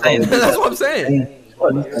He was what I'm playing saying. That's what I'm saying.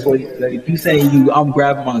 That's what, if you say I'm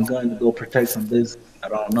grabbing my gun to go protect some business, I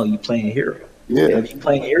don't know. You playing hero. Yeah. If you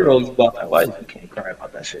playing hero, you about that life. You can't cry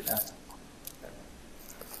about that shit now.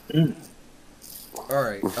 All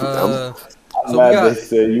right. I'm So we glad got they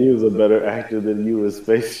said you was a better actor than you in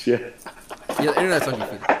Space Jam. yeah. Internet's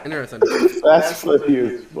undefeated. Internet's undefeated. That's funny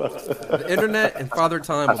as fuck. The internet and Father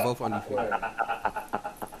Time are both undefeated.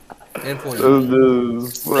 And This funny.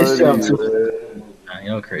 dude's funny, man. Nah,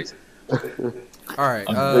 y'all crazy. All right.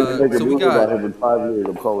 They can make a So we movie about got. him in 5 years.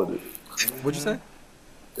 I'm calling it. What'd you say?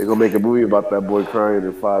 They're gonna make a movie about that boy crying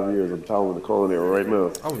in 5 years. I'm calling it right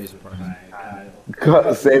now. I wouldn't be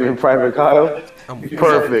surprised. Saving Private Kyle. I'm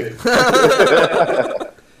Perfect.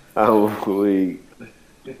 I'm weak.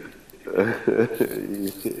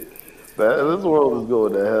 This world is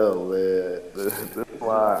going to hell, man. That's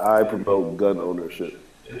why I promote gun ownership.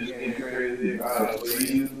 It's getting crazy. I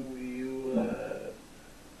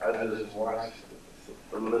just watched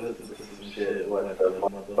listen to some shit. What the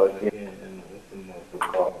motherfucking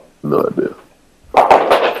No idea.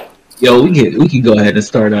 Yo, we can go ahead and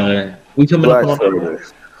start. We coming Black up on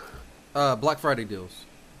Friday. Black Friday deals.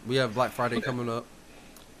 We have Black Friday coming up.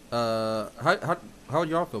 How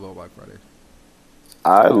y'all feel about Black Friday?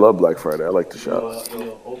 I love Black Friday. I like to shop.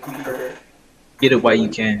 get it while you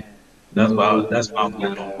can. That's why I'm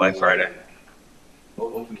getting on Black Friday.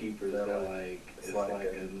 Open keepers are like it's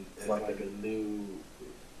like a new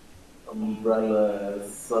umbrella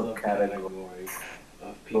subcategory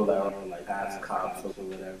of people that are like past cops or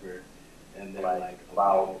whatever, and they're like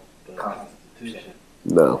about the Constitution.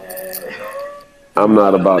 No, I'm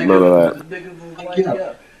not about none of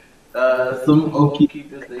that. Some open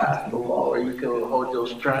keepers they have the law where you can hold your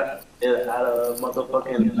strap at a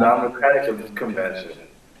motherfucking Democratic convention.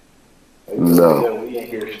 No, We ain't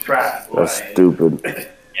here strapped. that's stupid.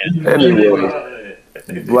 Anyway,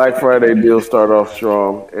 Black Friday deals start off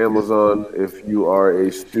strong. Amazon, if you are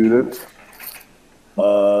a student,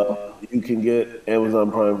 you can get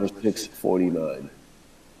Amazon Prime for $6.49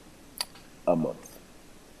 a month.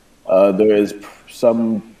 There is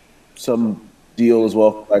some deal as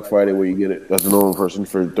well for Black Friday where you get it as a normal person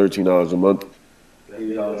for $13 a month.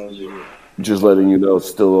 Just letting you know, it's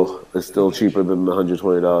still cheaper than the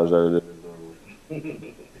 $120 that it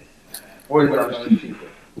is. $40 cheaper.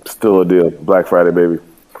 Still a deal. Black Friday, baby.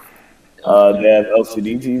 They have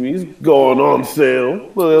LCD TVs going on sale.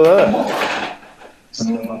 Look at that.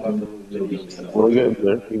 We're getting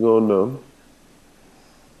there. You're going down.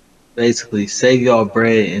 Basically, save y'all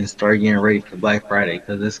bread and start getting ready for Black Friday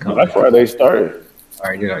because it's coming. Black Friday started. All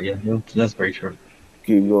right, yeah, that's very true.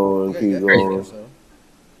 Keep going, keep going.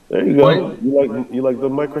 There you go. You like the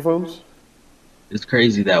microphones? It's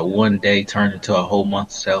crazy that one day turned into a whole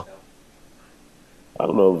month sale. I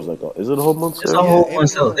don't know if it's like is it a whole month It's a sale? whole month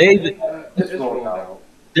sale.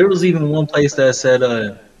 There was even one place that said,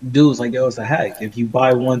 dude was like, yo, it's a hack. If you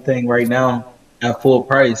buy one thing right now at full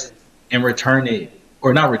price and return it,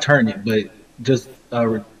 or not return it, but just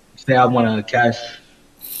say I want a cash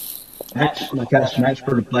match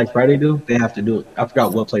for the Black Friday deal, they have to do it. I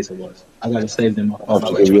forgot what place it was. I gotta save them.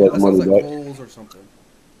 Give you that money back. Kohl's or something.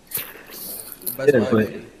 Yeah, but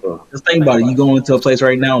just think about it. You go into a place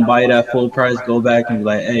right now and buy it at full price, go back and be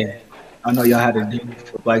like, hey, I know y'all had a deal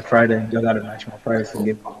for Black Friday. Y'all gotta match my price and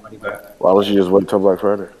give me my money back. Why don't you just wait till Black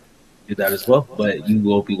Friday? Do that as well, but you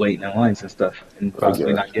will be waiting in lines and stuff and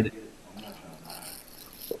possibly not get it.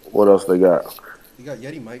 What else they got? You got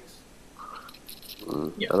Yeti mics. I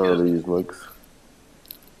don't really use mics.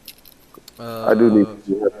 I do need to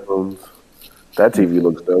see headphones. That TV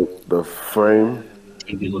looks dope. The frame.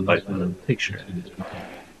 TV look like in the picture.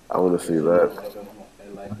 I want to see that.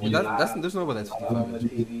 There's no way that's 55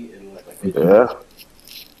 inches. Yeah.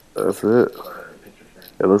 That's it.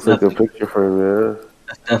 It looks like a picture frame, yeah.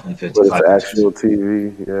 That's definitely 55. But it's actual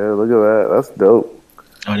TV. Yeah, look at that. That's dope.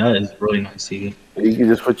 Oh, that is really nice TV. You can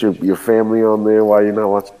just put your family on there while you're not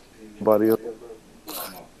watching somebody else.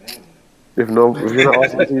 If you're not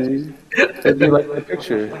watching TV, it'd be like a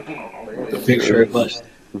picture. The picture it must.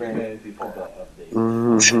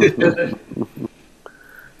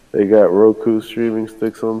 They got Roku streaming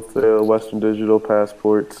sticks on sale, Western Digital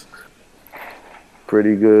passports,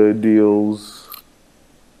 pretty good deals.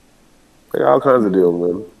 They got all kinds of deals,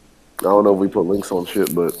 man. I don't know if we put links on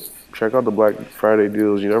shit, but check out the Black Friday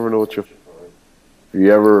deals. You never know what if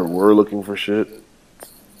you ever were looking for shit,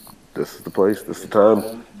 this is the place, this is the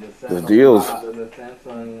time. There's deals.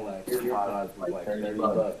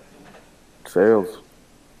 Sales.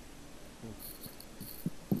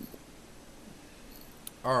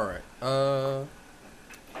 All right.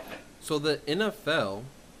 So the NFL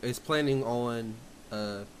is planning on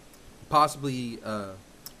possibly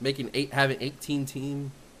having 18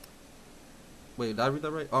 team. Wait, did I read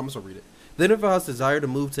that right? Oh, I'm just gonna read it. The NFL has desire to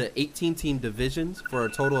move to 18 team divisions for a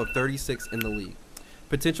total of 36 in the league.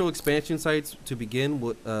 Potential expansion sites to begin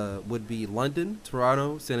would be London,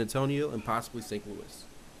 Toronto, San Antonio, and possibly St. Louis.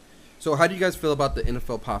 So how do you guys feel about the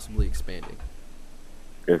NFL possibly expanding?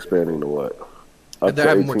 Expanding to what? They're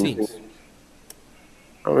having more teams.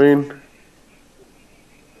 I mean,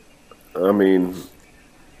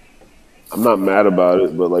 I'm not mad about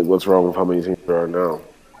it, but like, what's wrong with how many teams there are now?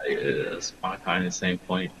 That's my kind of same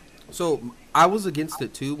point. So I was against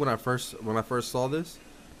it too when I first saw this,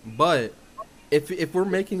 but if we're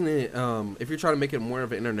making it, if you're trying to make it more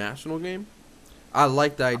of an international game, I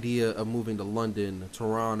like the idea of moving to London,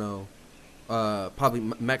 Toronto, probably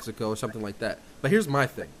Mexico or something like that. But here's my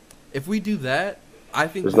thing: if we do that, I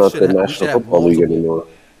think it's not the National Football League anymore.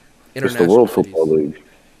 It's the World Football League.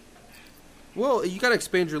 Well, you got to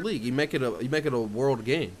expand your league. You make it a world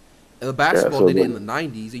game. The basketball did it in the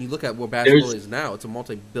 '90s, and you look at what basketball is now. It's a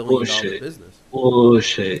multi-billion-dollar business.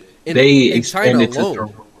 Bullshit. They expanded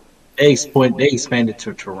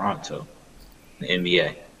to Toronto, the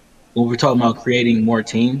NBA. When we're talking about creating more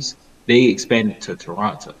teams, they expanded to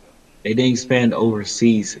Toronto. They didn't expand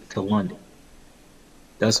overseas to London.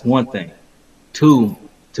 That's one thing. Two,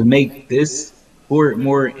 to make this sport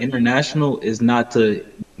more international is not to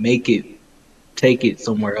take it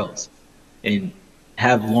somewhere else and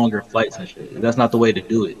have longer flights and shit. That's not the way to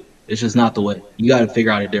do it. It's just not the way. You got to figure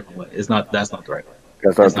out a different way. That's not the right way.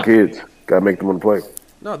 Gotta start the kids. Gotta make them want to play.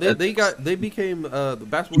 No, they became the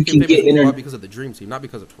basketball became famous because of the Dream Team, not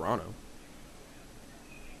because of Toronto.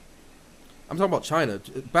 I'm talking about China.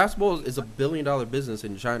 Basketball is a $1 billion business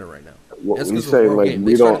in China right now. Well, he's saying like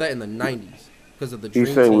they started that in the '90s because of the Dream Team.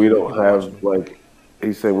 He's saying we don't have like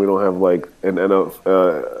He's saying we don't have like an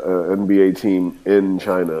NBA team in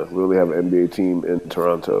China. We only have an NBA team in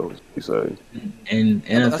Toronto. He's saying. And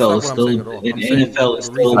That's not NFL what is I'm still saying at all. and I'm saying NFL is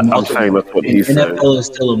the still reason- I'm saying that's what he's saying. NFL is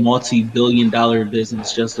still a multi-billion-dollar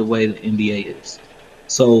business, just the way the NBA is.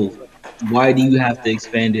 So why do you have to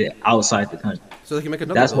expand it outside the country? So they can make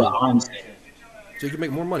another. That's what billion. I'm saying. So you can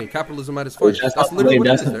make more money. Capitalism at its Which finest. that's That's not the literally way.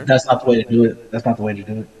 what it is there. That's not the way to do it. That's not the way to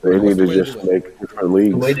do it. They need What's the to way to just do it? make different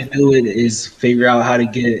The way leagues. to do it is figure out how to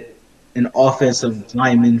get an offensive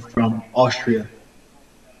lineman from Austria,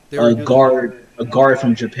 They already do that. a guard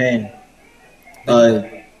from Japan,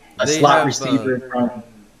 a They slot have, receiver from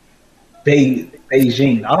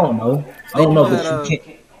Beijing. I don't know. I They don't know, do but that, you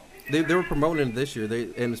can't. They were promoting it this year.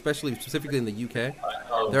 And especially specifically in the UK,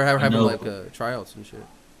 they're I having know. like tryouts and shit.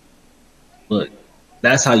 Look,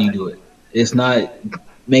 that's how you do it. It's not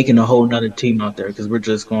making a whole nother team out there because we're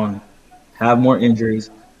just going to have more injuries.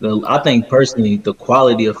 I think personally, the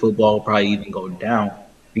quality of football will probably even go down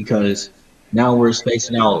because now we're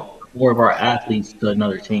spacing out more of our athletes to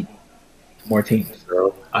another team, more teams.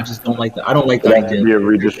 I just don't like that. I don't like the There has to be idea. a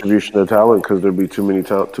redistribution of talent because there'd be too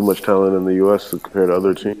much talent in the U.S. compared to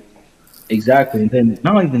other teams. Exactly. And then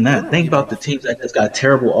not even that. Think about the teams that just got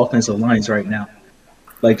terrible offensive lines right now.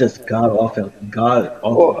 Like just god awful.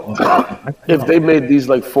 If they made these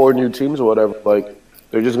like 4 new teams or whatever, like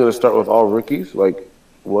they're just gonna start with all rookies, like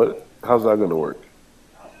what? How's that gonna work?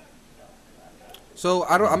 So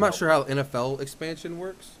I'm not sure how NFL expansion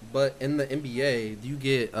works, but in the NBA, you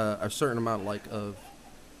get a certain amount of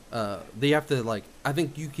they have to like. I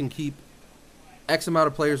think you can keep X amount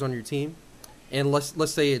of players on your team, and let's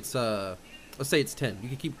say it's 10. You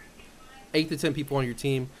can keep 8 to 10 people on your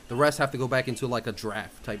team. The rest have to go back into like a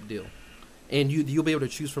draft type deal, and you'll be able to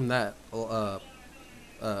choose from that plot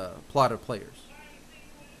of players.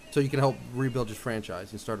 So you can help rebuild your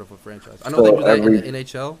franchise and start off a franchise. I know So they do that in every- the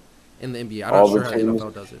NHL, in the NBA. I'm all not sure the how teams-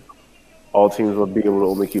 NFL does it. All teams would be able to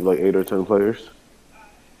only keep like 8 or 10 players.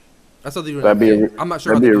 That's what they do in That'd the be NBA. a I'm not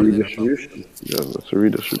sure how they that'd be a do it in the NFL. redistribution. Yeah, that's a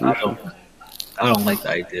redistribution. I don't like the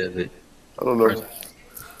idea of it. I don't know.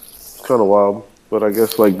 It's kind of wild, but I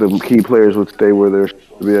guess like the key players would stay where they're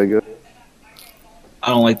supposed to be. I guess. I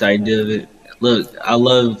don't like the idea of it. Look, I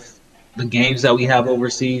love the games that we have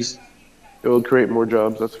overseas. It would create more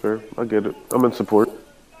jobs. That's fair. I get it. I'm in support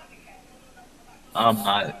I'm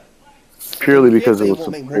not. purely because They it would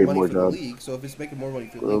won't make create money more for the jobs. league. So if it's making more money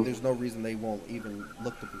for the league, there's no reason they won't even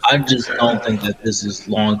look to. I just don't think that this is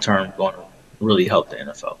long term going to really help the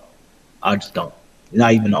NFL. I just don't.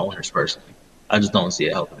 Not even the owners personally. I just don't see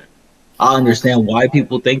it helping it. I understand why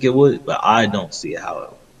people think it would, but I don't see how it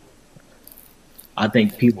would. I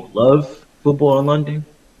think people love football in London,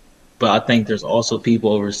 but I think there's also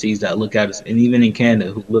people overseas that look at us, and even in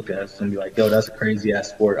Canada, who look at us and be like, yo, that's a crazy ass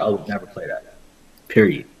sport. I would never play that.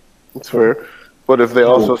 Period. It's fair. But if they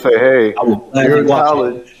also say, hey, I would gladly you're in watch it.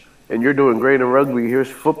 college and you're doing great in rugby, here's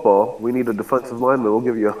football. We need a defensive lineman. We'll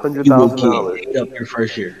give you You will $100,000. get ate up your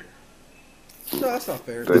first year. No, that's not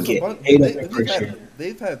fair. They There's a get bunch- paid up they- their they've first had- year.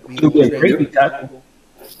 They've had You'll be a great tackle.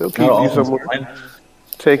 They'll keep Not you all somewhere, offensive line.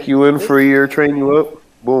 take you in for a year, train you up,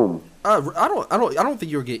 boom. I don't think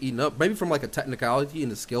you'll get eaten up. Maybe from like a technicality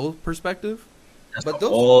and a skill perspective. That's But those-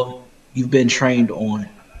 all you've been trained on.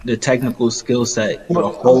 The technical skill set. Your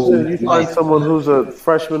But whole you find life. someone who's a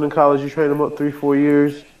freshman in college, you train them up 3-4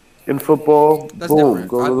 years in football, That's boom, different.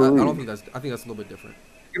 go I to the don't league. think that's. I think that's a little bit different.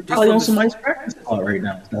 You're Just probably from on the- somebody's practice squad right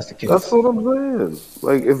now. If that's the case. That's what I'm saying.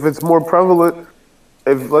 Like, if it's more prevalent,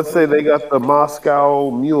 if let's say they got the Moscow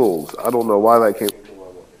Mules, I don't know why that came.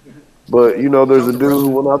 But you know, there's a dude who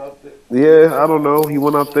went out. Yeah, I don't know. He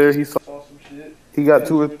went out there. He saw some shit. He got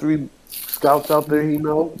 2 or 3 scouts out there. He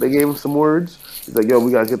know they gave him some words. He's like, "Yo,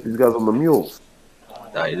 we gotta get these guys on the mules."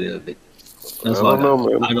 The idea of it. I That's don't why know,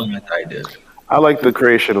 man. I don't like the idea. I like the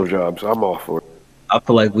creation of jobs. I'm all for it. I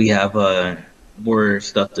feel like we have more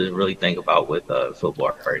stuff to really think about with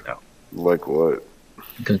football right now. Like what?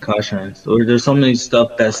 Concussions, or there's so many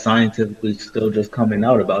stuff that's scientifically still just coming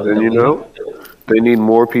out about it. And you know, they need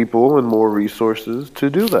more people and more resources to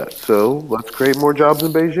do that. So let's create more jobs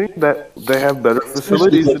in Beijing. That they have better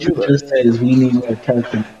facilities to what do you that. just said is we need more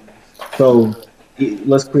testing. So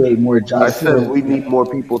let's create more jobs. I said we need more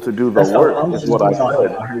people to do the That's how- work. I'm Is just what I letting you know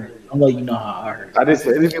said. how I heard it. I'm letting you know how I heard it. I didn't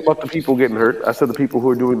say anything about the people getting hurt. I said the people who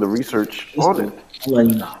are doing the research on it. I'm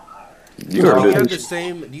letting you know. You Do heard you have it. the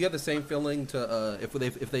same? Do you have the same feeling to if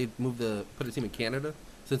they move put a team in Canada,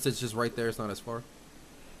 since it's just right there, it's not as far.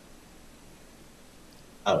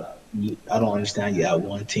 I don't understand. You add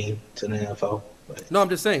one team to the NFL. But No, I'm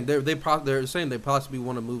just saying they're saying they possibly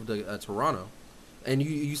want to move to Toronto, And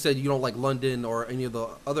you said you don't like London or any of the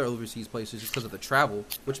other overseas places just because of the travel,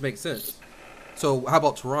 which makes sense. So how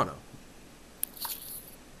about Toronto?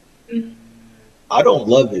 I don't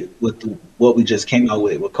love it with what we just came out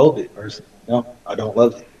with COVID. Personally, no, I don't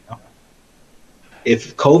love it. No.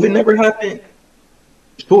 If COVID never happened,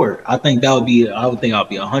 sure, I think that would be. I would think I'll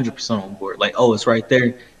be 100% on board. Like, oh, it's right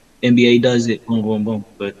there. NBA does it. Boom, boom, boom.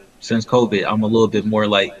 But since COVID, I'm a little bit more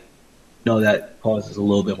like, no, that causes a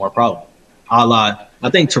little bit more problem. I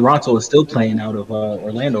think Toronto is still playing out of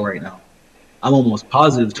Orlando right now. I'm almost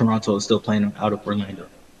positive Toronto is still playing out of Orlando,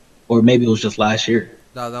 or maybe it was just last year.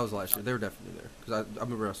 No, that was last year. They were definitely there because I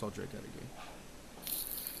remember I saw Drake at a game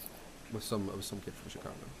with some kid from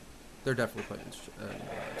Chicago. They're definitely playing Toronto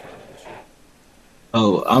this year.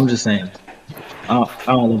 Oh, I'm just saying. I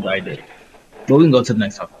don't love the idea. But we can go to the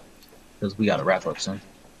next topic because we got to wrap up soon.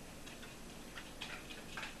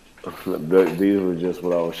 These were just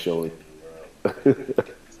what I was showing.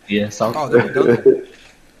 Yeah, so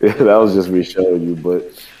yeah, that was just me showing you.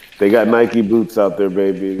 But they got Nike boots out there,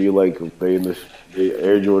 baby. If you like them, they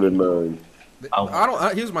Air Jordan 9.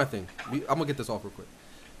 Here's my thing. I'm gonna get this off real quick.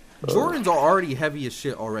 Jordans are already heavy as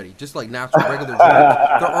shit already. Just like natural regular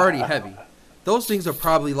Jordans, they're already heavy. Those things are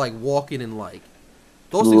probably like walking in like.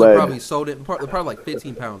 Those things are probably sold in. They're probably like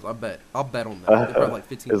 15 pounds. I bet. I'll bet on that. They're probably like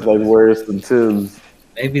 15 It's pounds. like wearing some Timbs.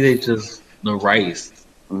 Maybe they just the right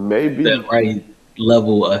Maybe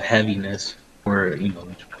level of heaviness for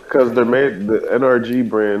because they're made. The NRG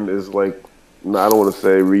brand is like, I don't want to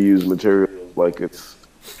say reused material, like it's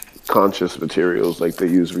conscious materials, like they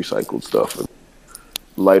use recycled stuff and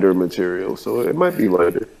lighter material, so it might be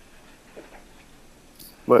lighter.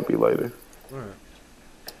 All right.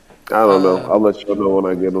 I don't know. I'll let you know when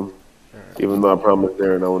I get them. Right. Even though I promised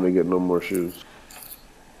Darren I want to get no more shoes.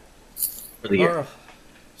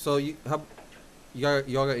 So y'all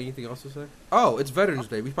got anything else to say? Oh, it's Veterans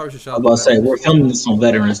Day. We probably should shout out. I'm about to say we're filming this on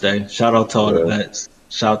Veterans Day. Shout out to all the vets.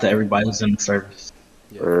 Shout out to everybody who's in the service.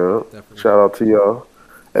 Yeah, shout out to y'all.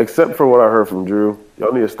 Except for what I heard from Drew,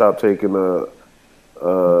 y'all need to stop taking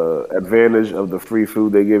advantage of the free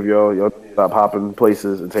food they give y'all. Y'all stop hopping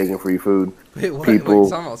places and taking free food. Wait, what? People,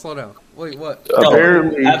 Wait, slow down. Wait, what?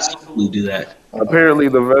 Apparently, absolutely do that. Apparently,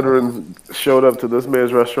 the veterans showed up to this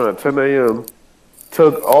man's restaurant at 10 a.m.,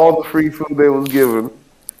 took all the free food they was given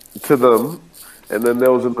to them, and then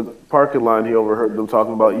there was in the parking line, he overheard them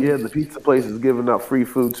talking about, yeah, the pizza place is giving out free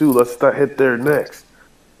food too. Let's hit there next.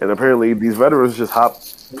 And apparently, these veterans just hop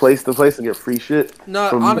place to place and get free shit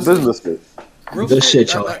from honestly, businesses. Good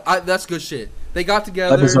shit, y'all. That's good shit. They got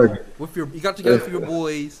together with you got together for your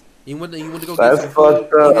boys. You went to go get some food.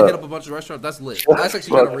 You hit up a bunch of restaurants. That's lit. That's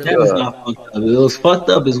actually kind of really. That was not fucked up. It was fucked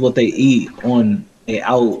up is what they eat on a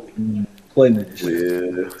out employment.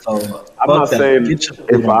 Yeah. So, I'm not saying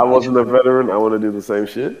if I wasn't a veteran, I want to do the same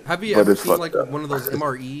shit. Have you ever seen like one of those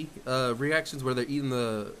MRE reactions where they're eating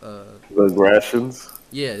the rations?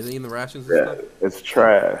 Yeah, they're eating the rations and stuff. It's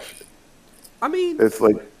trash. I mean, it's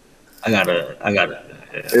like I gotta.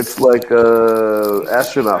 It's like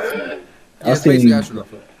astronaut food. Yeah, it's basically astronaut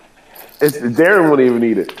food. Darren wouldn't even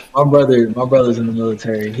eat it. My brother's in the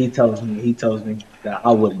military. He tells me that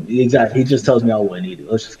I wouldn't. Exactly. He just tells me I wouldn't eat it.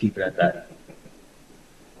 Let's just keep it at that.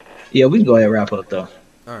 Yeah, we can go ahead and wrap up though.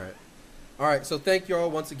 All right. So thank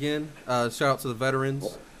y'all once again. Shout out to the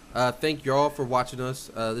veterans. Thank y'all for watching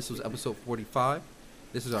us. This was episode 45.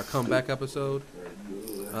 This is our comeback episode.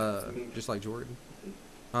 Just like Jordan.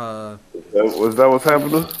 Was that what's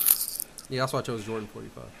happening? Yeah, that's why I chose Jordan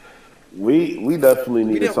 45. We definitely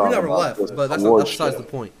need to talk we never about left, this but that's besides the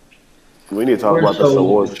point. We need to talk about this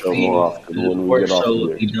awards show more often when we get off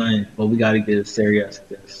of here. Done, but we got to get serious at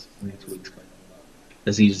this next week's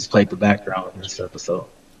because he just played the background in this episode.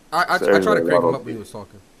 I tried to crank him up when he was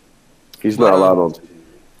talking. He's not allowed on TV.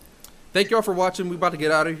 Thank y'all for watching. We about to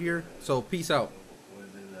get out of here, so peace out.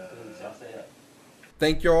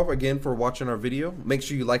 Thank y'all again for watching our video. Make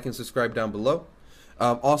sure you like and subscribe down below.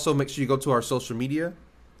 Also, make sure you go to our social media.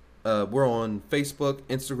 We're on Facebook,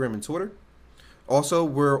 Instagram, and Twitter. Also,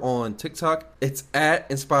 we're on TikTok. It's at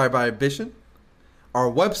Inspired by Ambition.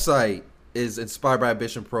 Our website is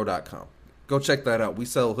inspiredbyambitionpro.com. Go check that out. We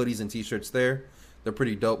sell hoodies and t-shirts there. They're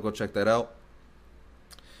pretty dope. Go check that out.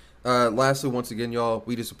 Lastly, once again, y'all,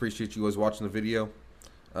 we just appreciate you guys watching the video.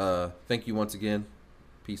 Thank you once again.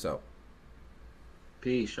 Peace out.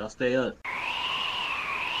 Peace. Y'all stay up.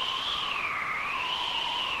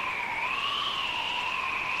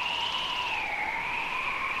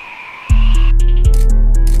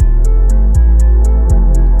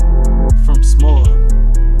 From small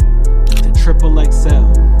to triple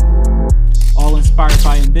XL. All inspired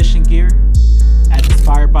by ambition gear at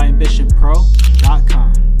inspiredbyambition